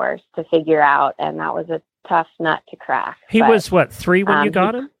tricky horse to figure out. And that was a tough nut to crack. He was what, 3 when you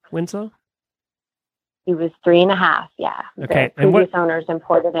got him, Winslow? He was 3.5. Yeah. Okay. The previous owners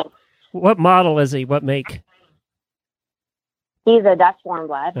imported him. What model is he? What make? He's a Dutch warm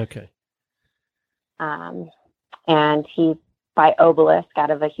blood. Okay. And he's by Obelisk out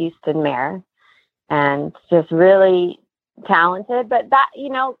of a Houston mare, and just really talented. But that,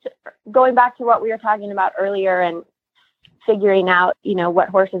 going back to what we were talking about earlier and figuring out, what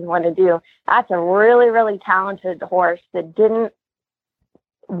horses want to do, that's a really, really talented horse that didn't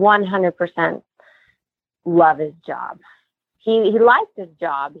 100% love his job. He liked his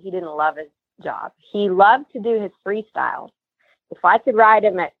job. He didn't love his job. He loved to do his freestyles. If I could ride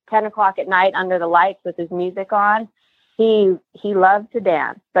him at 10 o'clock at night under the lights with his music on, he loved to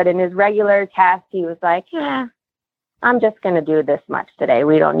dance. But in his regular test, he was like, I'm just going to do this much today.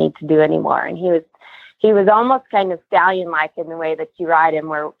 We don't need to do any more. And he was almost kind of stallion-like in the way that you ride him,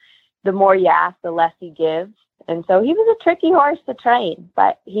 where the more you ask, the less he gives. And so he was a tricky horse to train,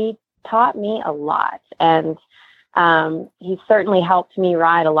 but he taught me a lot. And he certainly helped me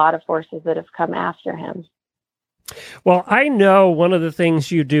ride a lot of horses that have come after him. Well, I know one of the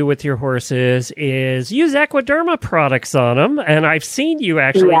things you do with your horses is use Equiderma products on them. And I've seen you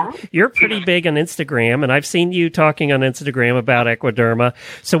actually, you're pretty big on Instagram, and I've seen you talking on Instagram about Equiderma.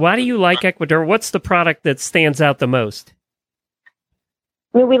 So why do you like Equiderma? What's the product that stands out the most?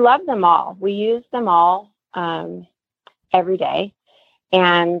 I mean, we love them all. We use them all every day.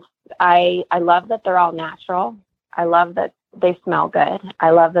 And I love that they're all natural. I love that they smell good. I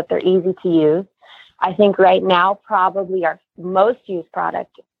love that they're easy to use. I think right now, probably our most used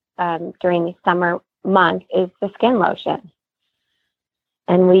product during the summer months is the skin lotion.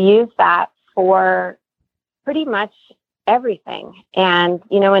 And we use that for pretty much everything. And,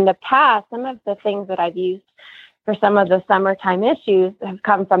 you know, in the past, some of the things that I've used for some of the summertime issues have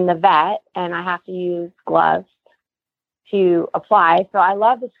come from the vet, and I have to use gloves to apply. So I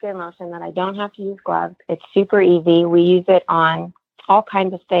love the skin lotion that I don't have to use gloves. It's super easy. We use it on all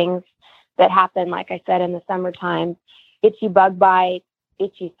kinds of things that happen, like I said, in the summertime. Itchy bug bite,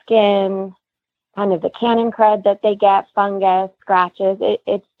 itchy skin, kind of the cannon crud that they get, fungus, scratches.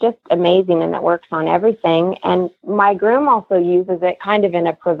 It's just amazing, and it works on everything. And my groom also uses it kind of in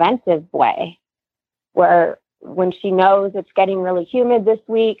a preventive way, where when she knows it's getting really humid this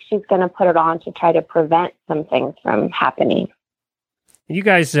week, she's going to put it on to try to prevent some things from happening. You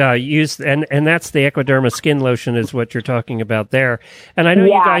guys use, and that's the Equiderma skin lotion is what you're talking about there. And I know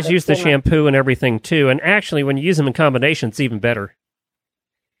you guys use the shampoo and everything too. And actually, when you use them in combination, it's even better.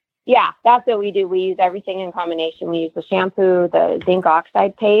 Yeah, that's what we do. We use everything in combination. We use the shampoo, the zinc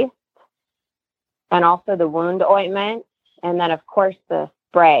oxide paste, and also the wound ointment. And then, of course, the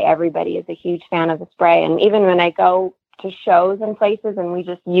spray. Everybody is a huge fan of the spray. And even when I go to shows and places and we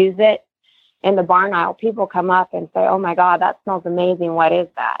just use it in the barn aisle, people come up and say, "Oh my God, that smells amazing. What is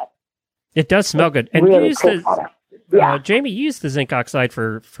that?" It does smell good. And really use cool Jamie used the zinc oxide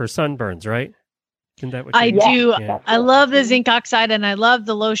for sunburns, right? Isn't that what I you do. Yeah. I love the zinc oxide, and I love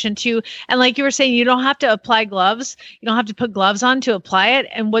the lotion too. And like you were saying, you don't have to apply gloves. You don't have to put gloves on to apply it.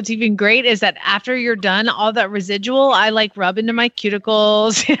 And what's even great is that after you're done, all that residual, I like rub into my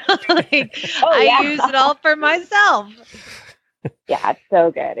cuticles. I use it all for myself. Yeah, it's so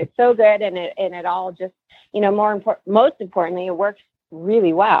good. It's so good. And it all just, you know, most importantly, it works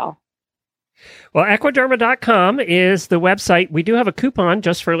really well. Well, Equiderma.com is the website. We do have a coupon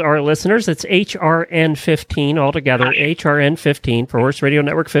just for our listeners. It's HRN15 altogether, HRN15 for Horse Radio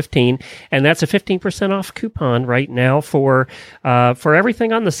Network 15. And that's a 15% off coupon right now for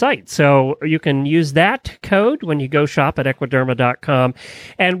everything on the site. So you can use that code when you go shop at Equiderma.com.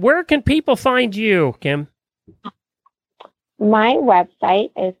 And where can people find you, Kim? My website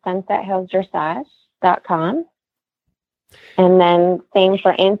is sunsethillsdressage.com. And then same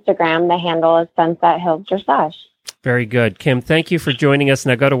for Instagram. The handle is Sunset Hills Dressage. Very good. Kim, thank you for joining us.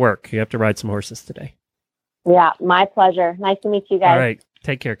 Now go to work. You have to ride some horses today. Yeah, my pleasure. Nice to meet you guys. All right.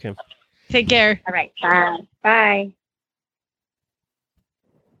 Take care, Kim. Take care. All right. Bye.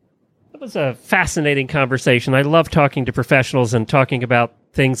 It was a fascinating conversation. I love talking to professionals and talking about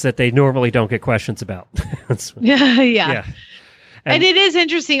things that they normally don't get questions about. Yeah. And it is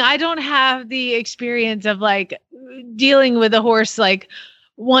interesting. I don't have the experience of like dealing with a horse, like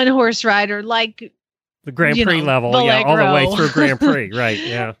one horse rider, like the Grand Prix level, yeah, all the way through Grand Prix, right?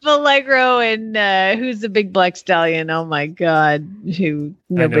 Yeah, Vallegro and who's the big black stallion? Oh my God, who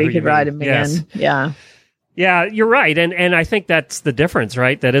nobody could ride him again. Yeah. Yeah, you're right. And I think that's the difference,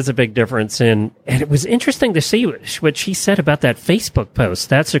 right? That is a big difference. And it was interesting to see what she said about that Facebook post.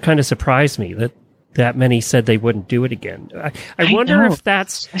 That's what kind of surprised me that many said they wouldn't do it again. I wonder if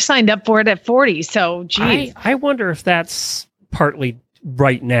that's... I signed up for it at 40, so geez. I wonder if that's partly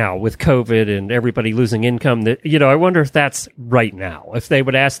right now with COVID and everybody losing income. I wonder if that's right now. If they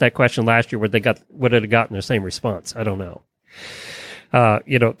would ask that question last year, would it have gotten the same response? I don't know.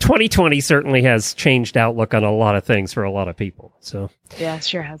 2020 certainly has changed outlook on a lot of things for a lot of people. So yeah, it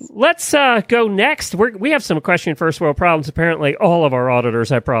sure has. Let's go next. We have some question first world problems. Apparently, all of our auditors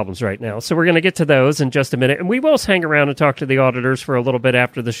have problems right now. So we're going to get to those in just a minute. And we will hang around and talk to the auditors for a little bit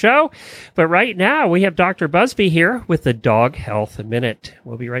after the show. But right now, we have Dr. Busby here with the Dog Health Minute.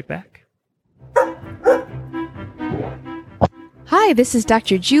 We'll be right back. Hi, this is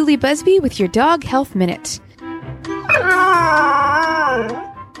Dr. Julie Busby with your Dog Health Minute.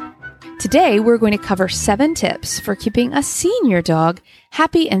 Today, we're going to cover 7 tips for keeping a senior dog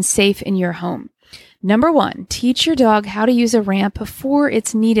happy and safe in your home. Number 1, teach your dog how to use a ramp before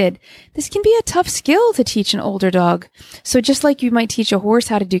it's needed. This can be a tough skill to teach an older dog. So just like you might teach a horse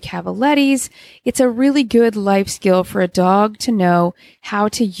how to do cavalettis, it's a really good life skill for a dog to know how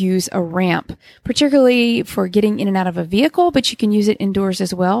to use a ramp, particularly for getting in and out of a vehicle, but you can use it indoors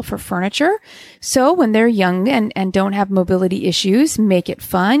as well for furniture. So when they're young and don't have mobility issues, make it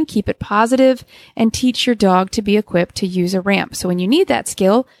fun, keep it positive, and teach your dog to be equipped to use a ramp. So when you need that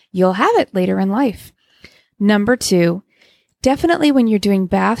skill, you'll have it later in life. Number 2, definitely when you're doing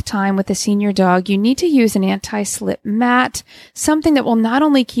bath time with a senior dog, you need to use an anti-slip mat, something that will not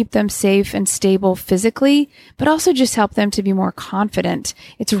only keep them safe and stable physically, but also just help them to be more confident.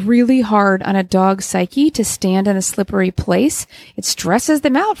 It's really hard on a dog's psyche to stand in a slippery place. It stresses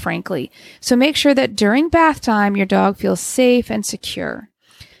them out, frankly. So make sure that during bath time, your dog feels safe and secure.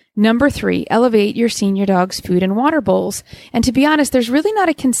 Number 3, elevate your senior dog's food and water bowls. And to be honest, there's really not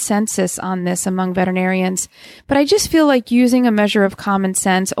a consensus on this among veterinarians, but I just feel like using a measure of common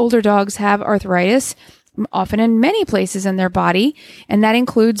sense. Older dogs have arthritis, often in many places in their body, and that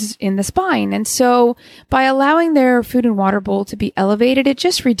includes in the spine. And so by allowing their food and water bowl to be elevated, it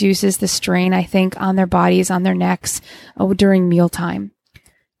just reduces the strain, I think, on their bodies, on their necks during mealtime.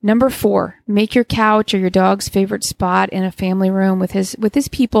 Number 4, make your couch or your dog's favorite spot in a family room with his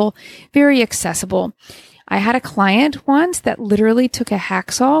people very accessible. I had a client once that literally took a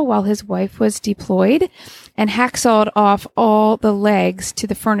hacksaw while his wife was deployed and hacksawed off all the legs to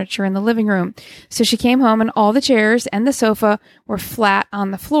the furniture in the living room. So she came home and all the chairs and the sofa were flat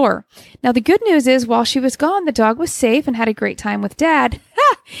on the floor. Now, the good news is while she was gone, the dog was safe and had a great time with Dad.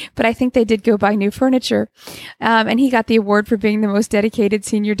 But I think they did go buy new furniture. And he got the award for being the most dedicated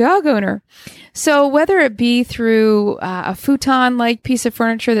senior dog owner. So whether it be through a futon-like piece of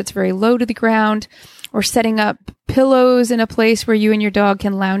furniture that's very low to the ground, or setting up pillows in a place where you and your dog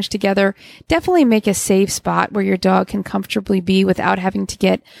can lounge together, definitely make a safe spot where your dog can comfortably be without having to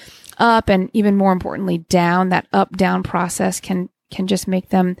get up, and even more importantly, down. That up-down process can just make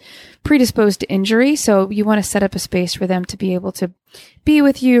them predisposed to injury. So you want to set up a space for them to be able to be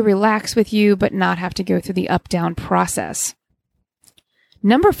with you, relax with you, but not have to go through the up-down process.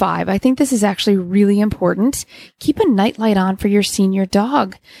 Number 5, I think this is actually really important. Keep a nightlight on for your senior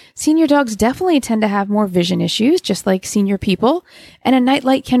dog. Senior dogs definitely tend to have more vision issues, just like senior people, and a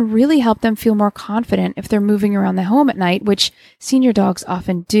nightlight can really help them feel more confident if they're moving around the home at night, which senior dogs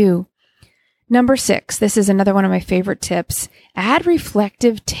often do. Number 6, this is another one of my favorite tips. Add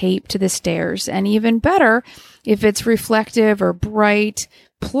reflective tape to the stairs, and even better, if it's reflective or bright,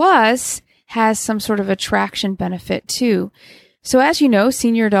 plus has some sort of attraction benefit too. So as you know,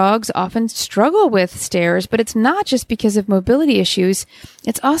 senior dogs often struggle with stairs, but it's not just because of mobility issues.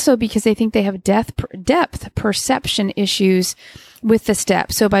 It's also because they think they have depth perception issues with the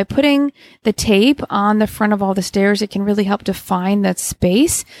steps. So by putting the tape on the front of all the stairs, it can really help define that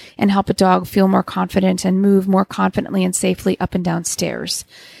space and help a dog feel more confident and move more confidently and safely up and down stairs.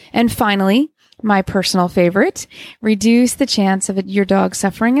 And finally, my personal favorite, reduce the chance of your dog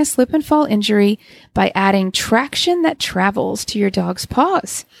suffering a slip and fall injury by adding traction that travels to your dog's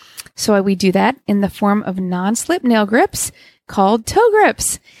paws. So we do that in the form of non-slip nail grips called toe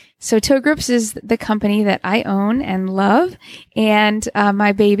grips. So Toe Grips is the company that I own and love, and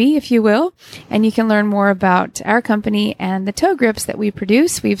my baby, if you will. And you can learn more about our company and the toe grips that we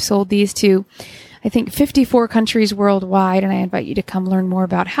produce. We've sold these to, I think, 54 countries worldwide, and I invite you to come learn more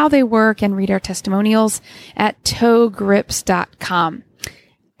about how they work and read our testimonials at toegrips.com.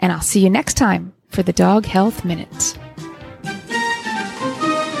 And I'll see you next time for the Dog Health Minute.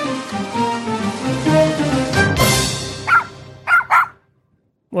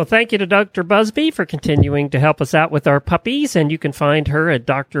 Well, thank you to Dr. Busby for continuing to help us out with our puppies, and you can find her at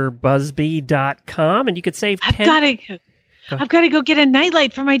drbusby.com, and you could save 10... I've got to go get a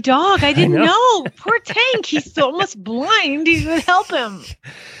nightlight for my dog. I didn't know. Poor Tank. He's almost blind. You would help him.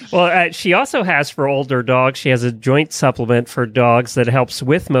 Well, she also has for older dogs, she has a joint supplement for dogs that helps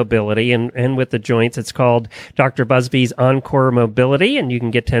with mobility and with the joints. It's called Dr. Busby's Encore Mobility, and you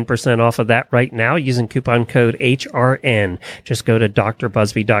can get 10% off of that right now using coupon code HRN. Just go to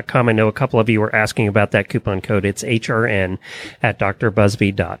drbusby.com. I know a couple of you were asking about that coupon code. It's HRN at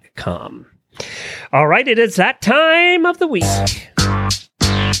drbusby.com. All right, it is that time of the week.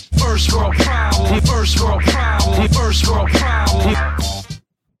 First world problem, first world problem, first world problem.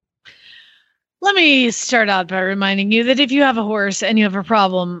 Let me start out by reminding you that if you have a horse and you have a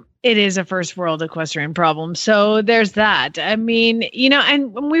problem, It is a first world equestrian problem. So there's that. I mean,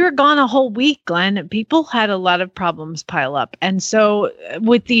 and when we were gone a whole week, Glenn, people had a lot of problems pile up. And so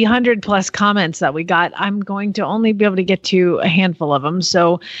with the 100+ comments that we got, I'm going to only be able to get to a handful of them.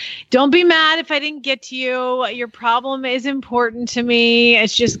 So don't be mad if I didn't get to you. Your problem is important to me.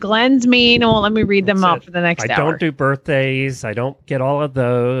 It's just Glenn's mean. Well, let me read them off for the next hour. I don't do birthdays. I don't get all of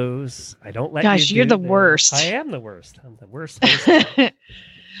those. I don't let Gosh, you're the worst. I am the worst. I'm the worst.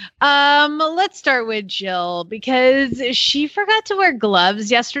 Let's start with Jill because she forgot to wear gloves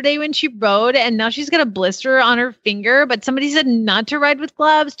yesterday when she rode, and now she's got a blister on her finger. But somebody said not to ride with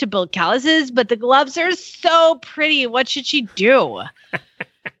gloves to build calluses, but the gloves are so pretty. What should she do?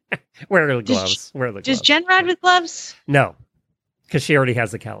 Wear the gloves. Does Jen ride with gloves? No, because she already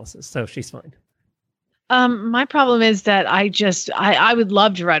has the calluses, so she's fine. My problem is that I would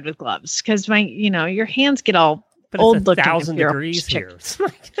love to ride with gloves because your hands get all. But old it's 1,000 degrees here.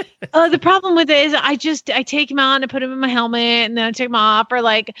 The problem with it is I take them out and I put them in my helmet and then I take them off, or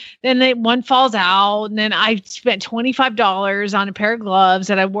one falls out, and then I spent $25 on a pair of gloves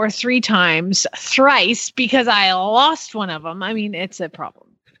that I wore thrice because I lost one of them. I mean, it's a problem.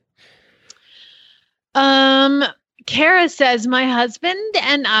 Kara says, my husband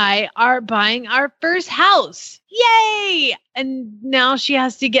and I are buying our first house. Yay! And now she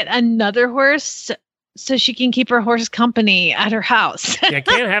has to get another horse so she can keep her horse company at her house. You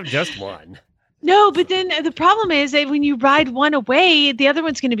can't have just one. No, but then the problem is that when you ride one away, the other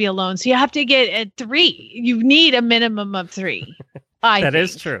one's going to be alone. So you have to get 3. You need a minimum of 3. That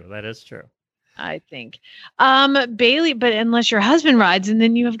is true. I think. Bailey, but unless your husband rides, and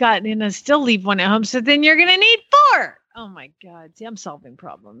then you have got, still leave one at home. So then you're going to need 4. Oh my God. See, I'm solving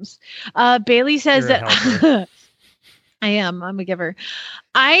problems. Bailey says that I am. I'm a giver.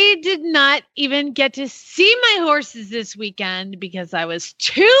 I did not even get to see my horses this weekend because I was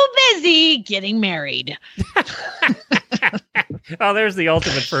too busy getting married. Oh, there's the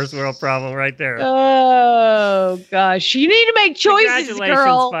ultimate first world problem right there. Oh, gosh. You need to make choices, Congratulations,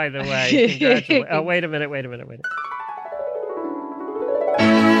 girl. by the way. Oh, wait a minute.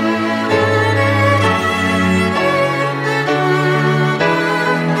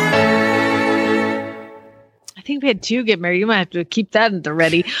 I think we had 2 get married. You might have to keep that at the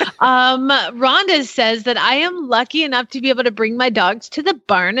ready. Rhonda says that I am lucky enough to be able to bring my dogs to the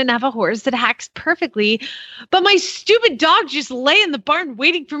barn and have a horse that hacks perfectly. But my stupid dogs just lay in the barn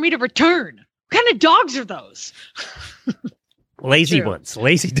waiting for me to return. What kind of dogs are those? Lazy ones.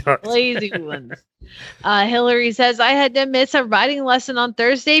 Lazy dogs. Lazy ones. Hillary says, I had to miss a riding lesson on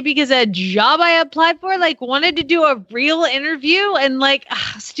Thursday because a job I applied for, wanted to do a real interview, and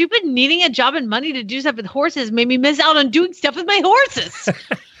stupid needing a job and money to do stuff with horses made me miss out on doing stuff with my horses.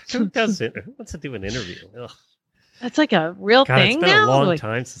 Who wants to do an interview? Ugh. That's a real thing now? It's been a long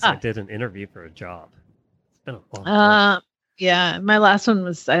time since I did an interview for a job. It's been a long time. Yeah, my last one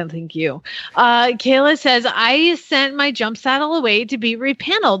was, I don't think you. Kayla says, I sent my jump saddle away to be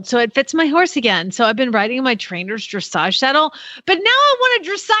repaneled so it fits my horse again. So I've been riding my trainer's dressage saddle, but now I want a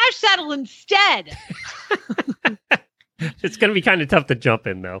dressage saddle instead. It's going to be kind of tough to jump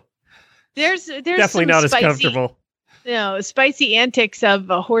in, though. There's definitely not as comfortable. Spicy antics of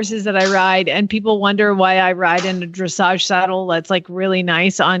horses that I ride, and people wonder why I ride in a dressage saddle that's really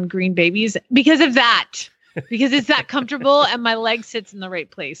nice on green babies because of that. Because it's that comfortable and my leg sits in the right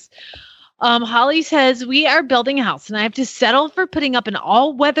place. Holly says, we are building a house and I have to settle for putting up an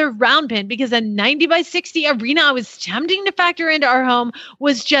all-weather round pen because a 90x60 arena I was attempting to factor into our home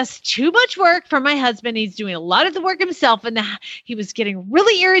was just too much work for my husband. He's doing a lot of the work himself, and he was getting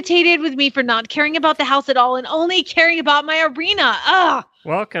really irritated with me for not caring about the house at all and only caring about my arena. Ugh.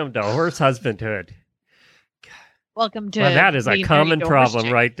 Welcome to horse husbandhood. Welcome to... Well, that is a common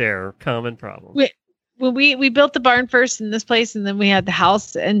problem right there. Common problem. When we built the barn first in this place, and then we had the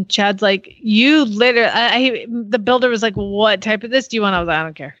house, and Chad's like, you literally, the builder was like, what type of this do you want? I was like,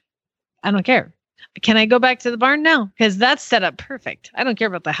 I don't care. Can I go back to the barn now? Because that's set up perfect. I don't care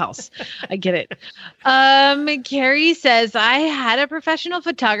about the house. I get it. Carrie says, I had a professional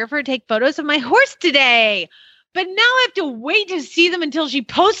photographer take photos of my horse today, but now I have to wait to see them until she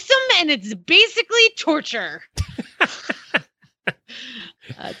posts them, and it's basically torture.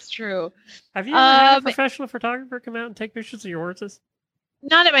 That's true. Have you ever had a professional photographer come out and take pictures of your horses?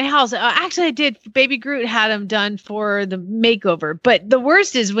 Not at my house. Actually, I did. Baby Groot had them done for the makeover. But the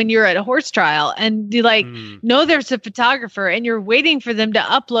worst is when you're at a horse trial and you know there's a photographer and you're waiting for them to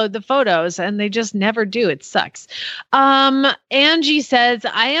upload the photos and they just never do. It sucks. Angie says,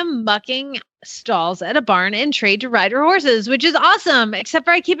 I am mucking stalls at a barn and trade to ride her horses, which is awesome. Except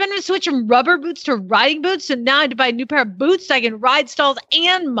for I keep having to switch from rubber boots to riding boots. So now I have to buy a new pair of boots so I can ride stalls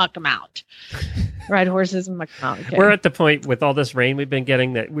and muck them out. Ride horses and muck them out. Okay. We're at the point with all this rain we've been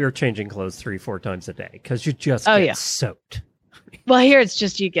getting that we're changing clothes 3-4 times a day because you just get soaked. Well, here it's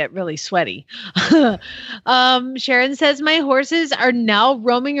just you get really sweaty. Sharon says, my horses are now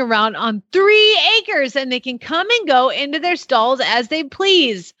roaming around on 3 acres and they can come and go into their stalls as they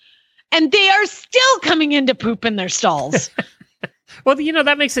please. And they are still coming in to poop in their stalls. Well,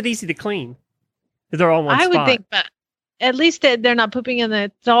 that makes it easy to clean. They're all in one spot. I would think, but at least they're not pooping in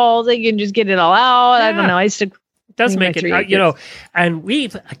the stalls. They can just get it all out. Yeah. I don't know. I used to. It does make it, and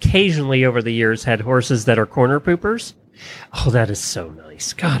we've occasionally over the years had horses that are corner poopers. Oh, that is so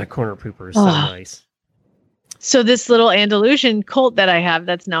nice. God, a corner pooper is so nice. So this little Andalusian colt that I have,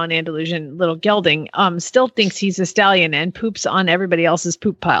 that's now an Andalusian little gelding, still thinks he's a stallion and poops on everybody else's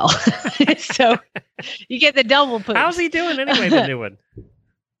poop pile. So you get the double poop. How's he doing anyway, the new one?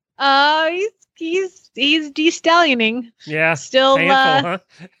 He's de-stallioning. Yeah. Still painful, huh?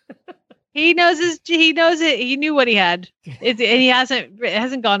 He knows it. He knew what he had. And it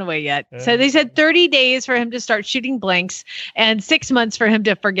hasn't gone away yet. So they said 30 days for him to start shooting blanks and 6 months for him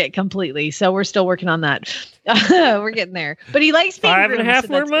to forget completely. So we're still working on that. We're getting there. But he likes being 5.5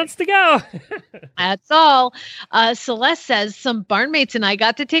 more months to go. That's all. Celeste says some barn mates and I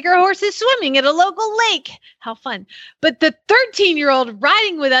got to take our horses swimming at a local lake. How fun. But the 13-year-old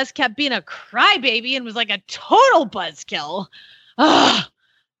riding with us kept being a crybaby and was like a total buzzkill. Ugh.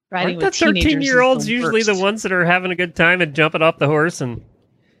 Aren't the 13-year-olds usually the ones that are having a good time and jumping off the horse? And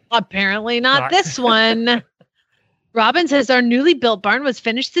apparently not this one. Robin says our newly built barn was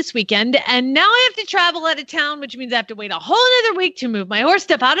finished this weekend, and now I have to travel out of town, which means I have to wait a whole another week to move my horse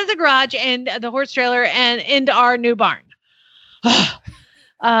stuff out of the garage and the horse trailer and into our new barn.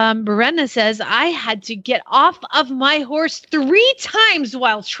 Brenna says I had to get off of my horse 3 times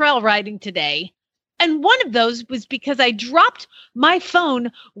while trail riding today. And one of those was because I dropped my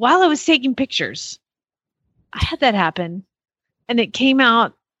phone while I was taking pictures. I had that happen and it came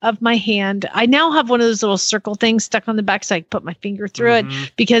out of my hand. I now have one of those little circle things stuck on the back so I can put my finger through it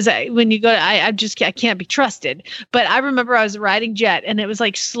because when you go, I can't be trusted. But I remember I was riding jet and it was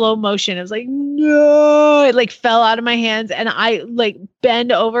like slow motion. It was like, no, it like fell out of my hands and I like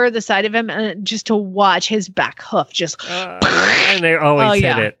bend over the side of him and just to watch his back hoof just. And they always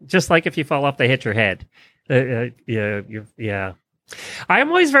hit it. Just like if you fall off, they hit your head. Yeah. I am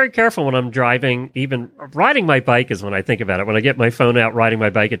always very careful when I'm driving, even riding my bike is when I think about it. When I get my phone out, riding my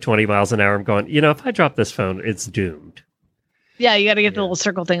bike at 20 miles an hour, I'm going, if I drop this phone, it's doomed. Yeah, you got to get the little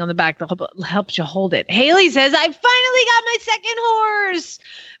circle thing on the back that helps you hold it. Haley says, I finally got my second horse,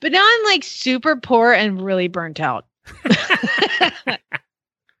 but now I'm like super poor and really burnt out.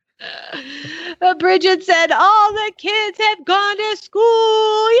 Bridget said, all the kids have gone to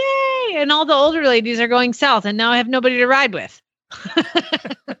school. Yay! And all the older ladies are going south, and now I have nobody to ride with.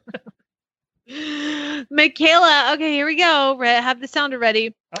 Michaela, okay, here we go. Have the sounder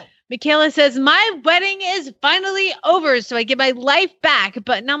ready. Michaela says, my wedding is finally over, so I get my life back,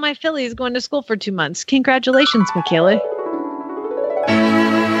 but now my filly is going to school for 2 months. Congratulations, Michaela.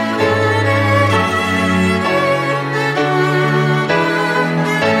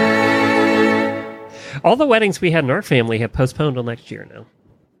 All the weddings we had in our family have postponed till next year now.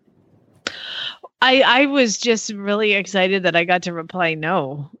 I was just really excited that I got to reply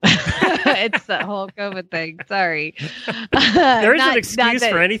no. It's that whole COVID thing. Sorry. There is an excuse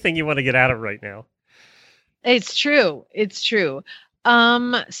for anything you want to get out of right now. It's true. So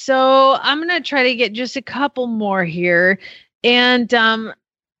I'm going to try to get just a couple more here. And I'm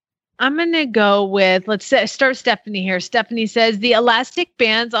going to go with, start Stephanie here. Stephanie says, the elastic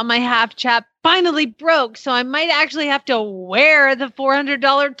bands on my half chap finally broke, so I might actually have to wear the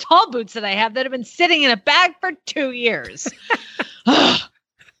 $400 tall boots that I have that have been sitting in a bag for 2 years.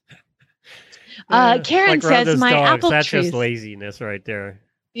 Karen says, my apple That's trees. just laziness right there.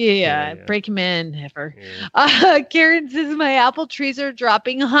 Yeah, break him in, heifer. Yeah. Karen says my apple trees are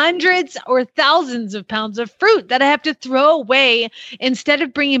dropping hundreds or thousands of pounds of fruit that I have to throw away instead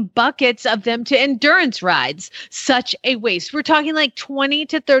of bringing buckets of them to endurance rides. Such a waste. We're talking like 20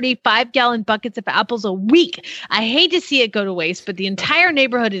 to 35-gallon buckets of apples a week. I hate to see it go to waste, but the entire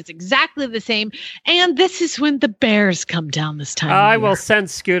neighborhood is exactly the same. And this is when the bears come down this time. I will send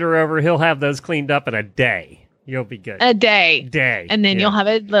Scooter over. He'll have those cleaned up in a day. You'll be good. A day. And then you'll have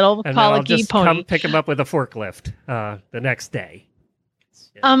a little colicky pony. Come pick him up with a forklift the next day.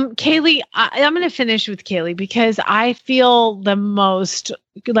 Kaylee, I'm going to finish with Kaylee because I feel the most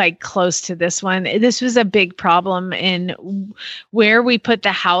close to this one. This was a big problem in where we put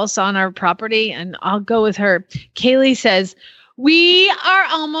the house on our property, and I'll go with her. Kaylee says, we are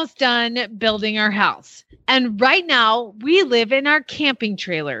almost done building our house. And right now we live in our camping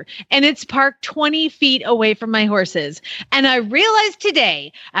trailer and it's parked 20 feet away from my horses. And I realized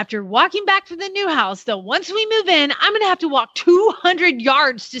today, after walking back from the new house, that once we move in, I'm going to have to walk 200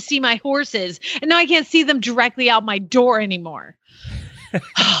 yards to see my horses. And now I can't see them directly out my door anymore.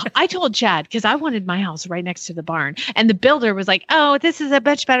 I told Chad, because I wanted my house right next to the barn. And the builder was like, oh, this is a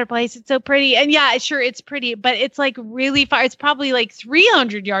much better place. It's so pretty. And yeah, sure, it's pretty, but it's really far. It's probably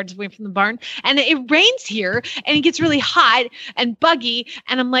 300 yards away from the barn. And it rains here and it gets really hot and buggy.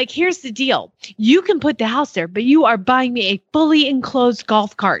 And I'm like, here's the deal. You can put the house there, but you are buying me a fully enclosed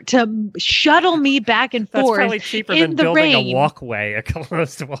golf cart to shuttle me back and forth. That's probably cheaper than building a walkway, a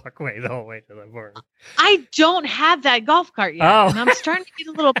closed walkway the whole way to the barn. I don't have that golf cart yet. And I'm starting to get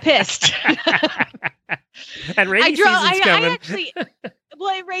a little pissed. And rainy season's coming.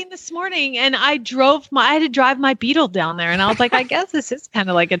 It rained this morning and I had to drive my Beetle down there. And I was like, I guess this is kind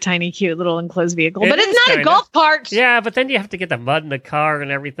of like a tiny, cute little enclosed vehicle, but it's not a golf cart. Yeah, but then you have to get the mud in the car and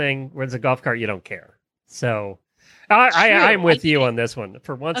everything. Whereas a golf cart, you don't care. So I'm with you on this one.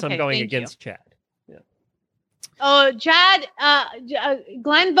 For once, I'm going against Chad. Oh, Chad,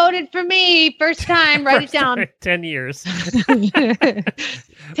 Glenn voted for me. First time. Write it down. 10 years. 10 years.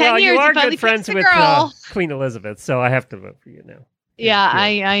 You are good friends with girl. Queen Elizabeth, so I have to vote for you now. Yeah, I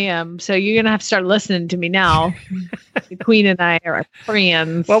am. So you're going to have to start listening to me now. The Queen and I are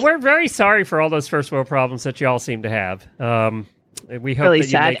friends. Well, we're very sorry for all those first world problems that you all seem to have. We hope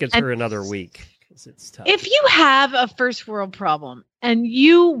that you make it through another week. It's tough. If you have a first world problem and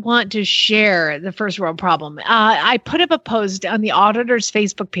you want to share the first world problem, I put up a post on the Auditor's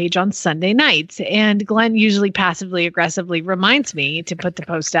Facebook page on Sunday nights, and Glenn usually passively aggressively reminds me to put the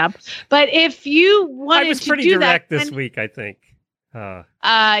post up. But if you wanted to do that, I was pretty direct this week, I think.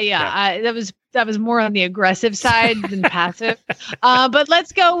 That was more on the aggressive side than passive. But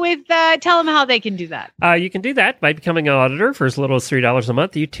let's go with tell them how they can do that. You can do that by becoming an auditor for as little as $3 a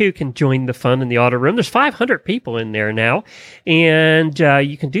month. You too can join the fun in the audit room. There's 500 people in there now. And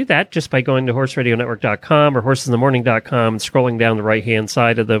you can do that just by going to horseradionetwork.com or horsesinthemorning.com and scrolling down the right-hand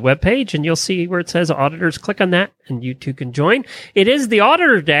side of the webpage, and you'll see where it says auditors. Click on that, and you too can join. It is the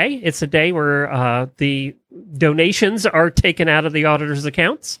Auditor Day. It's a day where the donations are taken out of the auditor's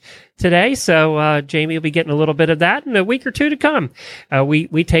accounts today. So Jamie will be getting a little bit of that in a week or two to come.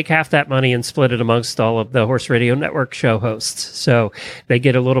 We take half that money and split it amongst all of the Horse Radio Network show hosts. So they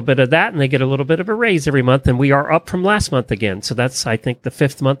get a little bit of that and they get a little bit of a raise every month. And we are up from last month again. So that's, I think, the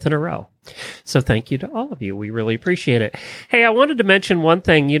 5th month in a row. So thank you to all of you. We really appreciate it. Hey, I wanted to mention one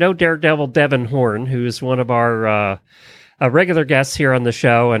thing. You know, Daredevil Devin Horn, who is one of our regular guests here on the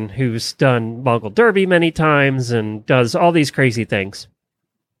show and who's done Mongol Derby many times and does all these crazy things.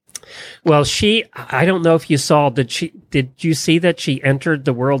 Well, I don't know if you saw, did you see that she entered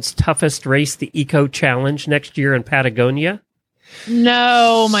the world's toughest race, the Eco Challenge, next year in Patagonia?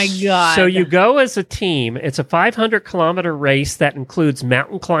 No, my God. So you go as a team. It's a 500-kilometer race that includes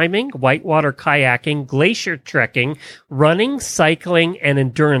mountain climbing, whitewater kayaking, glacier trekking, running, cycling, and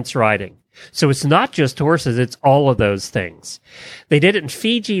endurance riding. So it's not just horses, it's all of those things. They did it in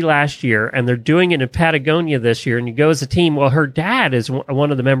Fiji last year, and they're doing it in Patagonia this year, and you go as a team. Well, her dad is one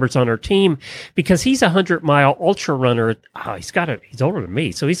of the members on her team because he's a 100-mile ultra runner. He's older than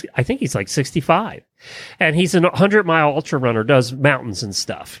me, so I think he's like 65. And he's a 100-mile ultra runner, does mountains and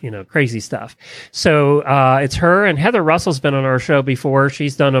stuff, crazy stuff. So it's her, and Heather Russell's been on our show before.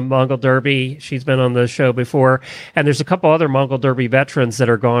 She's done a Mongol Derby. She's been on the show before. And there's a couple other Mongol Derby veterans that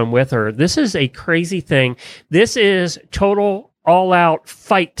are going with her. This is a crazy thing. This is total all-out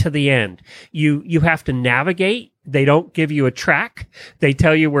fight to the end. You have to navigate. They don't give you a track. They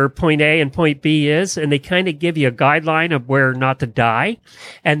tell you where point A and point B is, and they kind of give you a guideline of where not to die.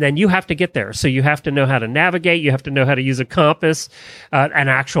 And then you have to get there. So you have to know how to navigate. You have to know how to use a compass, an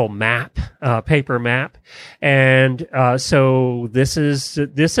actual map, paper map. And so this is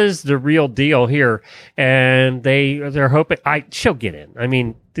the real deal here. And they're hoping she'll get in. I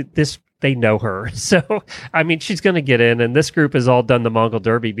mean, they know her. So, I mean, she's going to get in, and this group has all done the Mongol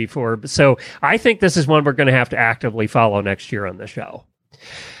Derby before. So I think this is one we're going to have to actively follow next year on the show.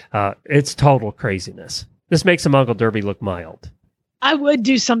 It's total craziness. This makes the Mongol Derby look mild. I would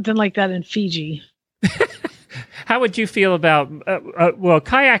do something like that in Fiji. How would you feel about, well,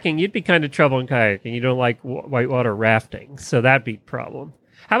 kayaking? You'd be kind of trouble in kayaking. You don't like whitewater rafting, so that'd be a problem.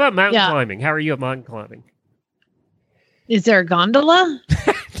 How about mountain climbing? How are you at mountain climbing? Is there a gondola?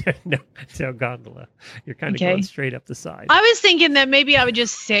 No gondola. You're kind of going straight up the side. I was thinking that maybe I would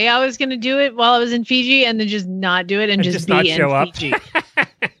just say I was going to do it while I was in Fiji and then just not do it and just be in Fiji.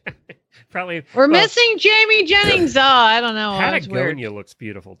 Probably. We're missing Jamie Jennings. Oh, I don't know. Patagonia looks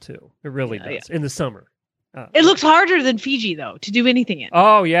beautiful too. It really does in the summer. It looks harder than Fiji though to do anything in.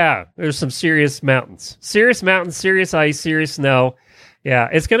 Oh yeah, there's some serious mountains, serious ice, serious snow. Yeah,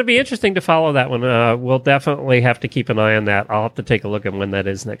 it's going to be interesting to follow that one. We'll definitely have to keep an eye on that. I'll have to take a look at when that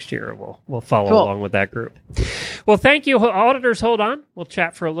is next year. We'll follow along with that group. Well, thank you, auditors. Hold on, we'll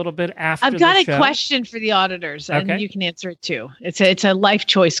chat for a little bit after. I've got a question for the auditors, and you can answer it too. It's a life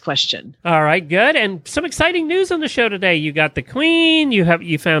choice question. All right, good, and some exciting news on the show today. You got the Queen.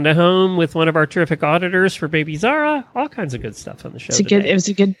 You found a home with one of our terrific auditors for baby Zara. All kinds of good stuff on the show. It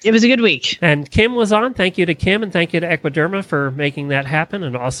was a good week. And Kim was on. Thank you to Kim, and thank you to Equiderma for making that happen,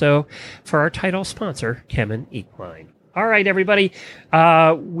 and also for our title sponsor, Kemin Equine. All right, everybody.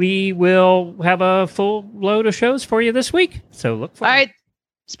 We will have a full load of shows for you this week, so look forward. All right,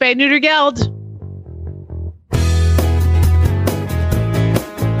 Spay Neuter Geld.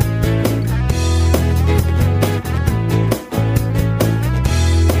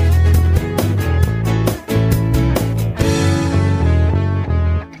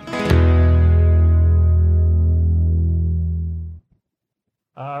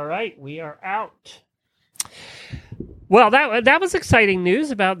 All right, we are out. Well, that was exciting news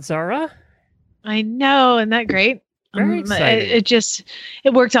about Zara. I know, isn't that great? Very exciting.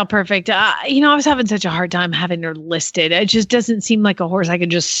 It worked out perfect. I was having such a hard time having her listed. It just doesn't seem like a horse I could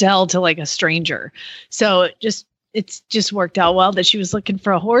just sell to like a stranger. So it's just worked out well that she was looking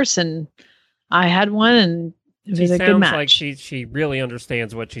for a horse and I had one, and it was a good match. Like she really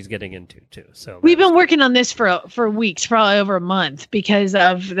understands what she's getting into too. So we've been working on this for weeks, probably over a month, because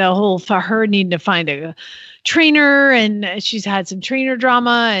of the whole for her needing to find a trainer, and she's had some trainer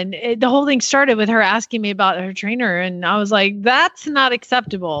drama, and the whole thing started with her asking me about her trainer, and I was like, that's not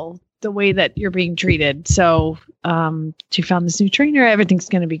acceptable, the way that you're being treated. So she found this new trainer. Everything's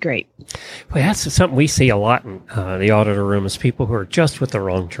going to be great. Well, that's something we see a lot in the auditor room, is people who are just with the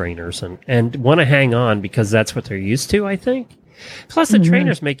wrong trainers and want to hang on because that's what they're used to, I think. Plus, the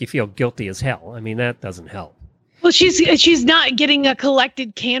trainers make you feel guilty as hell. I mean, that doesn't help. Well, she's not getting a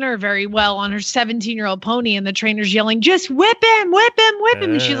collected canter very well on her 17-year-old pony, and the trainer's yelling, just whip him, whip him, whip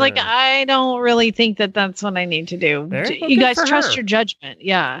him. And she's like, I don't really think that's what I need to do. You guys trust your judgment.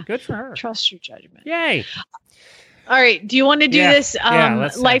 Yeah. Good for her. Trust your judgment. Yay. All right. Do you want to do this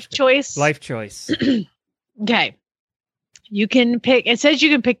life choice? Life choice. Okay. You can pick. It says you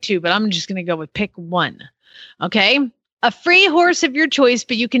can pick two, but I'm just going to go with pick one. Okay. A free horse of your choice,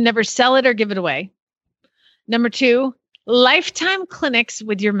 but you can never sell it or give it away. Number 2, lifetime clinics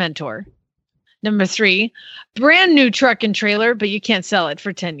with your mentor. Number 3, brand new truck and trailer, but you can't sell it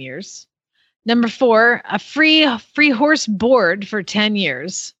for 10 years. Number 4, a free horse board for 10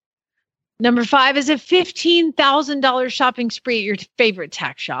 years. Number 5 is a $15,000 shopping spree at your favorite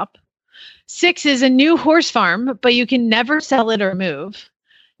tack shop. 6 is a new horse farm, but you can never sell it or move.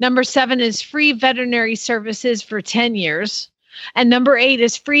 Number 7 is free veterinary services for 10 years. And number 8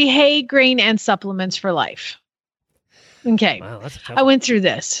 is free hay, grain, and supplements for life. Okay. Wow, that's a tough I went through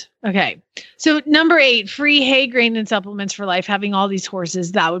this. Okay. So number 8, free hay, grain, and supplements for life, having all these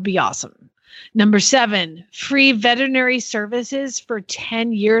horses, that would be awesome. Number 7, free veterinary services for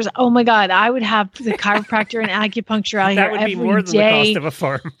 10 years. Oh my God. I would have the chiropractor and acupuncture out here every day. That would be more than the cost of a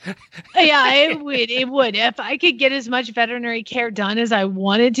farm. Yeah, it would. If I could get as much veterinary care done as I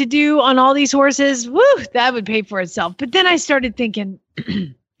wanted to do on all these horses, woo, that would pay for itself. But then I started thinking,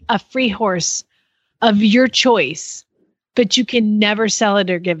 a free horse of your choice, but you can never sell it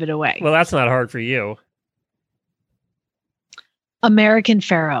or give it away. Well, that's not hard for you. American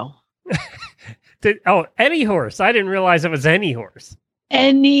Pharaoh. Any horse. I didn't realize it was any horse.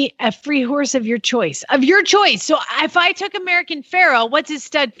 A free horse of your choice. Of your choice. So if I took American Pharaoh, what's his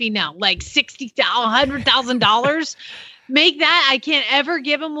stud fee now? Like $60,000, $100,000? Make that. I can't ever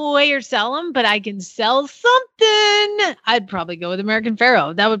give him away or sell him, but I can sell something. I'd probably go with American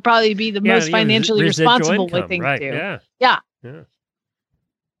Pharaoh. That would probably be the most financially responsible thing to do. Yeah.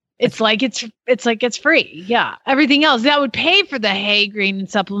 It's like it's free. Yeah. Everything else that would pay for the hay, grain, and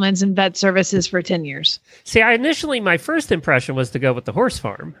supplements and vet services for 10 years. See, my first impression was to go with the horse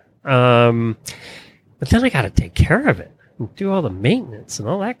farm. But then I got to take care of it and do all the maintenance and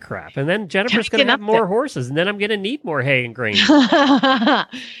all that crap. And then Jennifer's going to have more horses, and then I'm going to need more hay and grain.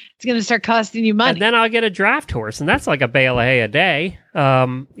 It's going to start costing you money. And then I'll get a draft horse, and that's like a bale of hay a day.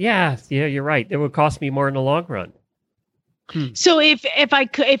 Yeah, you're right. It would cost me more in the long run. So if I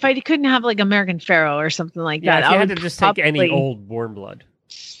couldn't have like American Pharaoh or something like that, if you I had would to just probably... take any old warm blood.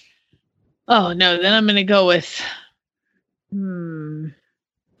 Oh no, then I'm going to go with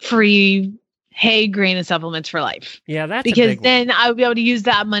free hay, grain, and supplements for life. Yeah, that's because then I would be able to use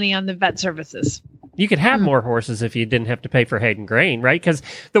that money on the vet services. You could have more horses if you didn't have to pay for hay and grain, right? Because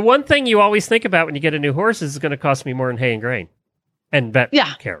the one thing you always think about when you get a new horse is it's going to cost me more than hay and grain and vet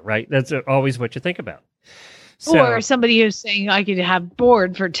care, right? That's always what you think about. So, or somebody who's saying I could have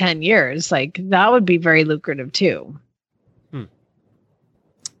board for 10 years. Like that would be very lucrative too.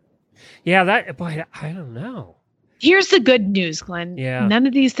 Yeah, boy, I don't know. Here's the good news, Glenn. Yeah. None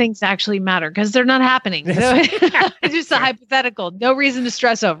of these things actually matter because they're not happening. So it's just a hypothetical. No reason to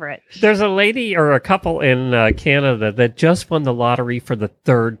stress over it. There's a lady or a couple in Canada that just won the lottery for the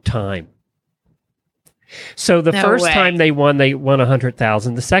third time. So the first time they won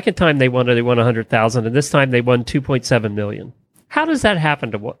 $100,000. The second time they won $100,000, and this time they won $2.7 million. How does that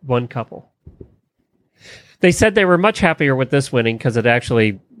happen to one couple? They said they were much happier with this winning because it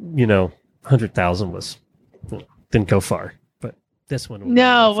actually, $100,000 didn't go far. But this one,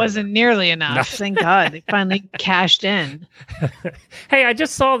 it wasn't nearly enough. No. Thank God they finally cashed in. Hey, I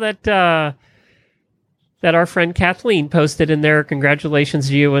just saw that that our friend Kathleen posted in there. Congratulations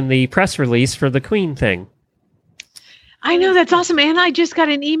to you and the press release for the Queen thing. I know, that's awesome. And I just got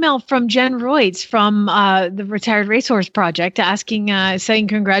an email from Jen Royds from the Retired Racehorse Project asking, saying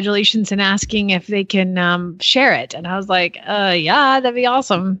congratulations and asking if they can share it. And I was like, yeah, that'd be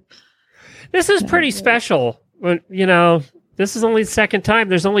awesome. This is pretty special. This is only the second time.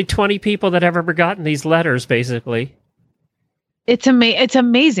 There's only 20 people that have ever gotten these letters, basically. It's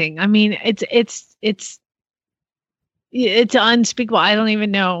amazing. I mean, it's unspeakable. I don't even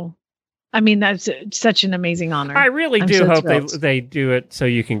know. I mean, that's such an amazing honor. I really do hope they do it so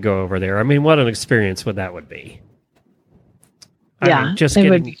you can go over there. I mean, what an experience that would be. I mean, just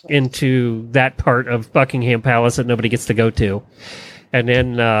getting into that part of Buckingham Palace that nobody gets to go to. And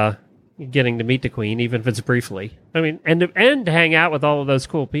then getting to meet the Queen, even if it's briefly. I mean, and to hang out with all of those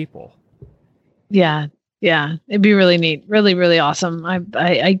cool people. Yeah. Yeah, it'd be really neat. Really, really awesome.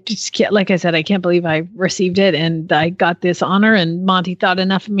 I just can't, like I said, I can't believe I received it and I got this honor and Monty thought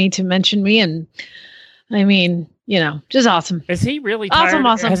enough of me to mention me. And I mean, just awesome. Is he really tired?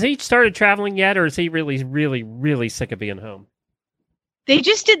 Awesome. Has he started traveling yet, or is he really, really, really sick of being home? They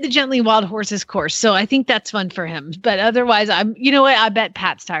just did the Gently Wild Horses course, so I think that's fun for him. But otherwise, you know what? I bet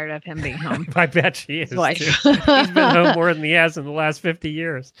Pat's tired of him being home. I bet she is. He's been home more than he has in the last 50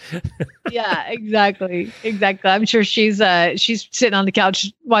 years. Yeah, exactly. I'm sure she's sitting on the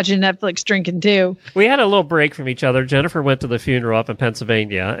couch watching Netflix, drinking too. We had a little break from each other. Jennifer went to the funeral up in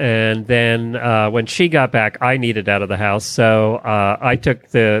Pennsylvania, and then when she got back, I needed out of the house, so I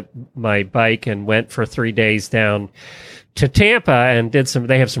took my bike and went for 3 days down to Tampa and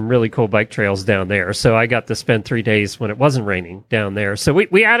they have some really cool bike trails down there. So I got to spend 3 days when it wasn't raining down there. So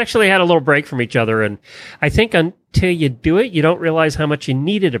we actually had a little break from each other. And I think until you do it, you don't realize how much you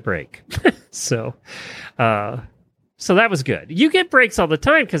needed a break. So that was good. You get breaks all the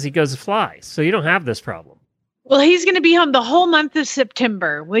time because he goes to fly. So you don't have this problem. Well, he's going to be home the whole month of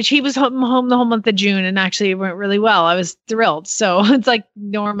September, which he was home the whole month of June. And actually it went really well. I was thrilled. So it's like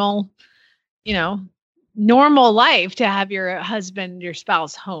normal life to have your husband, your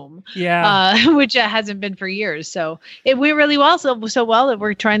spouse home. Yeah. Which hasn't been for years. So it went really well. So well that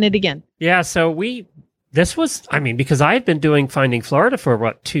we're trying it again. Yeah. So because I had been doing Finding Florida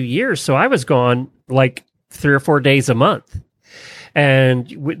for 2 years. So I was gone like 3 or 4 days a month. And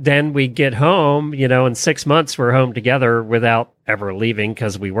then we get home, in 6 months, we're home together without ever leaving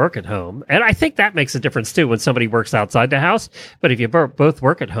because we work at home. And I think that makes a difference too when somebody works outside the house. But if you both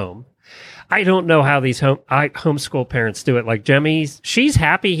work at home, I don't know how these homeschool parents do it. Like Jemmy, she's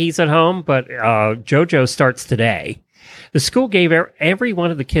happy he's at home, but JoJo starts today. The school gave every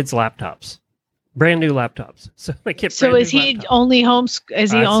one of the kids laptops, brand new laptops. So they get. So is he laptops. Only home?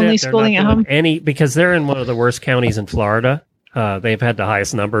 Is he only schooling at home? Because they're in one of the worst counties in Florida. They've had the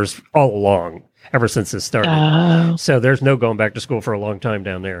highest numbers all along ever since this started. Oh. So there's no going back to school for a long time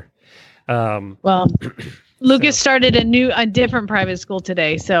down there. Lucas started a different private school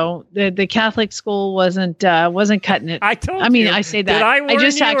today, so the Catholic school wasn't cutting it. I told you. I mean, I say that. Did I warn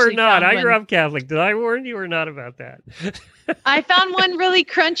you or not? I grew up Catholic. Did I warn you or not about that? I found one really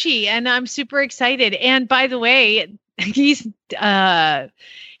crunchy, and I'm super excited. And by the way, he's a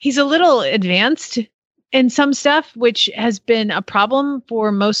little advanced in some stuff, which has been a problem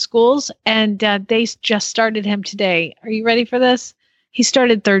for most schools. And they just started him today. Are you ready for this? He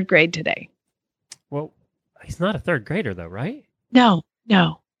started 3rd grade today. Well, he's not a 3rd grader, though, right? No.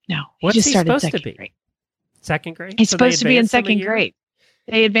 What's just he started supposed to second be? grade. 2nd grade? He's So they supposed to be in advanced him a 2nd year? grade.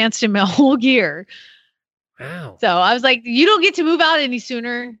 They advanced him a whole year. Wow. So I was like, you don't get to move out any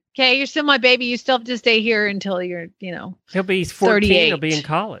sooner. Okay, you're still my baby. You still have to stay here until you're, He'll be 14. 38. He'll be in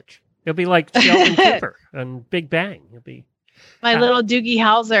college. He'll be like Sheldon Cooper on Big Bang. He'll be my little Doogie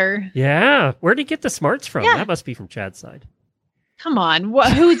Howser. Yeah. Where'd he get the smarts from? Yeah. That must be from Chad's side. Come on.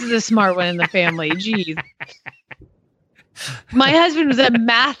 Who's the smart one in the family? Jeez. My husband was a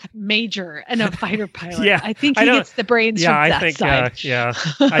math major and a fighter pilot. Yeah, I think he gets the brains from that side.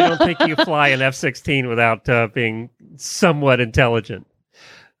 I don't think you fly an F-16 without being somewhat intelligent.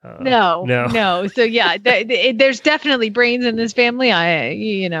 No. So yeah, there's definitely brains in this family.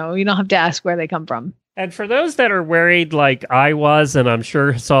 You don't have to ask where they come from. And for those that are worried, like I was, and I'm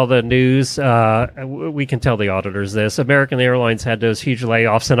sure saw the news, we can tell the auditors this. American Airlines had those huge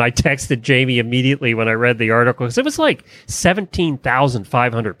layoffs, and I texted Jamie immediately when I read the article, because it was like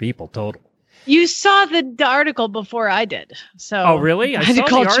 17,500 people total. You saw the article before I did. So oh, really? I saw the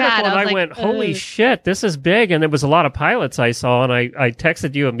article Chad. and I went, holy shit, this is big. And there was a lot of pilots I saw, and I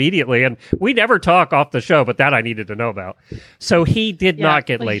texted you immediately. And we never talk off the show, but that I needed to know about. So he did not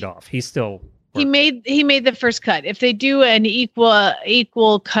get laid off. He's still... He made the first cut. If they do an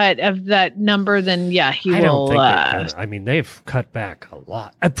equal cut of that number, then yeah, he will. I don't think I mean, they've cut back a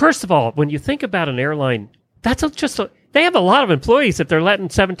lot. And first of all, when you think about an airline, they have a lot of employees if they're letting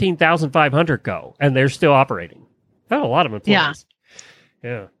 17,500 go and they're still operating. They have a lot of employees.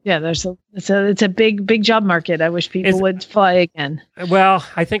 Yeah. It's a big job market. I wish people would fly again. Well,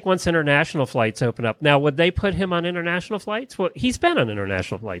 I think once international flights open up, now would they put him on international flights? Well, he's been on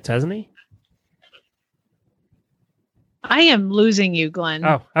international flights, hasn't he? I am losing you, Glenn.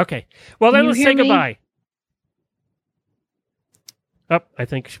 Oh, okay. Well, then let's say goodbye. Oh, I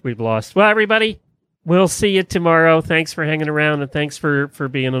think we've lost. Well, everybody, we'll see you tomorrow. Thanks for hanging around, and thanks for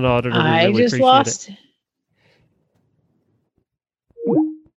being an auditor. We really appreciate it.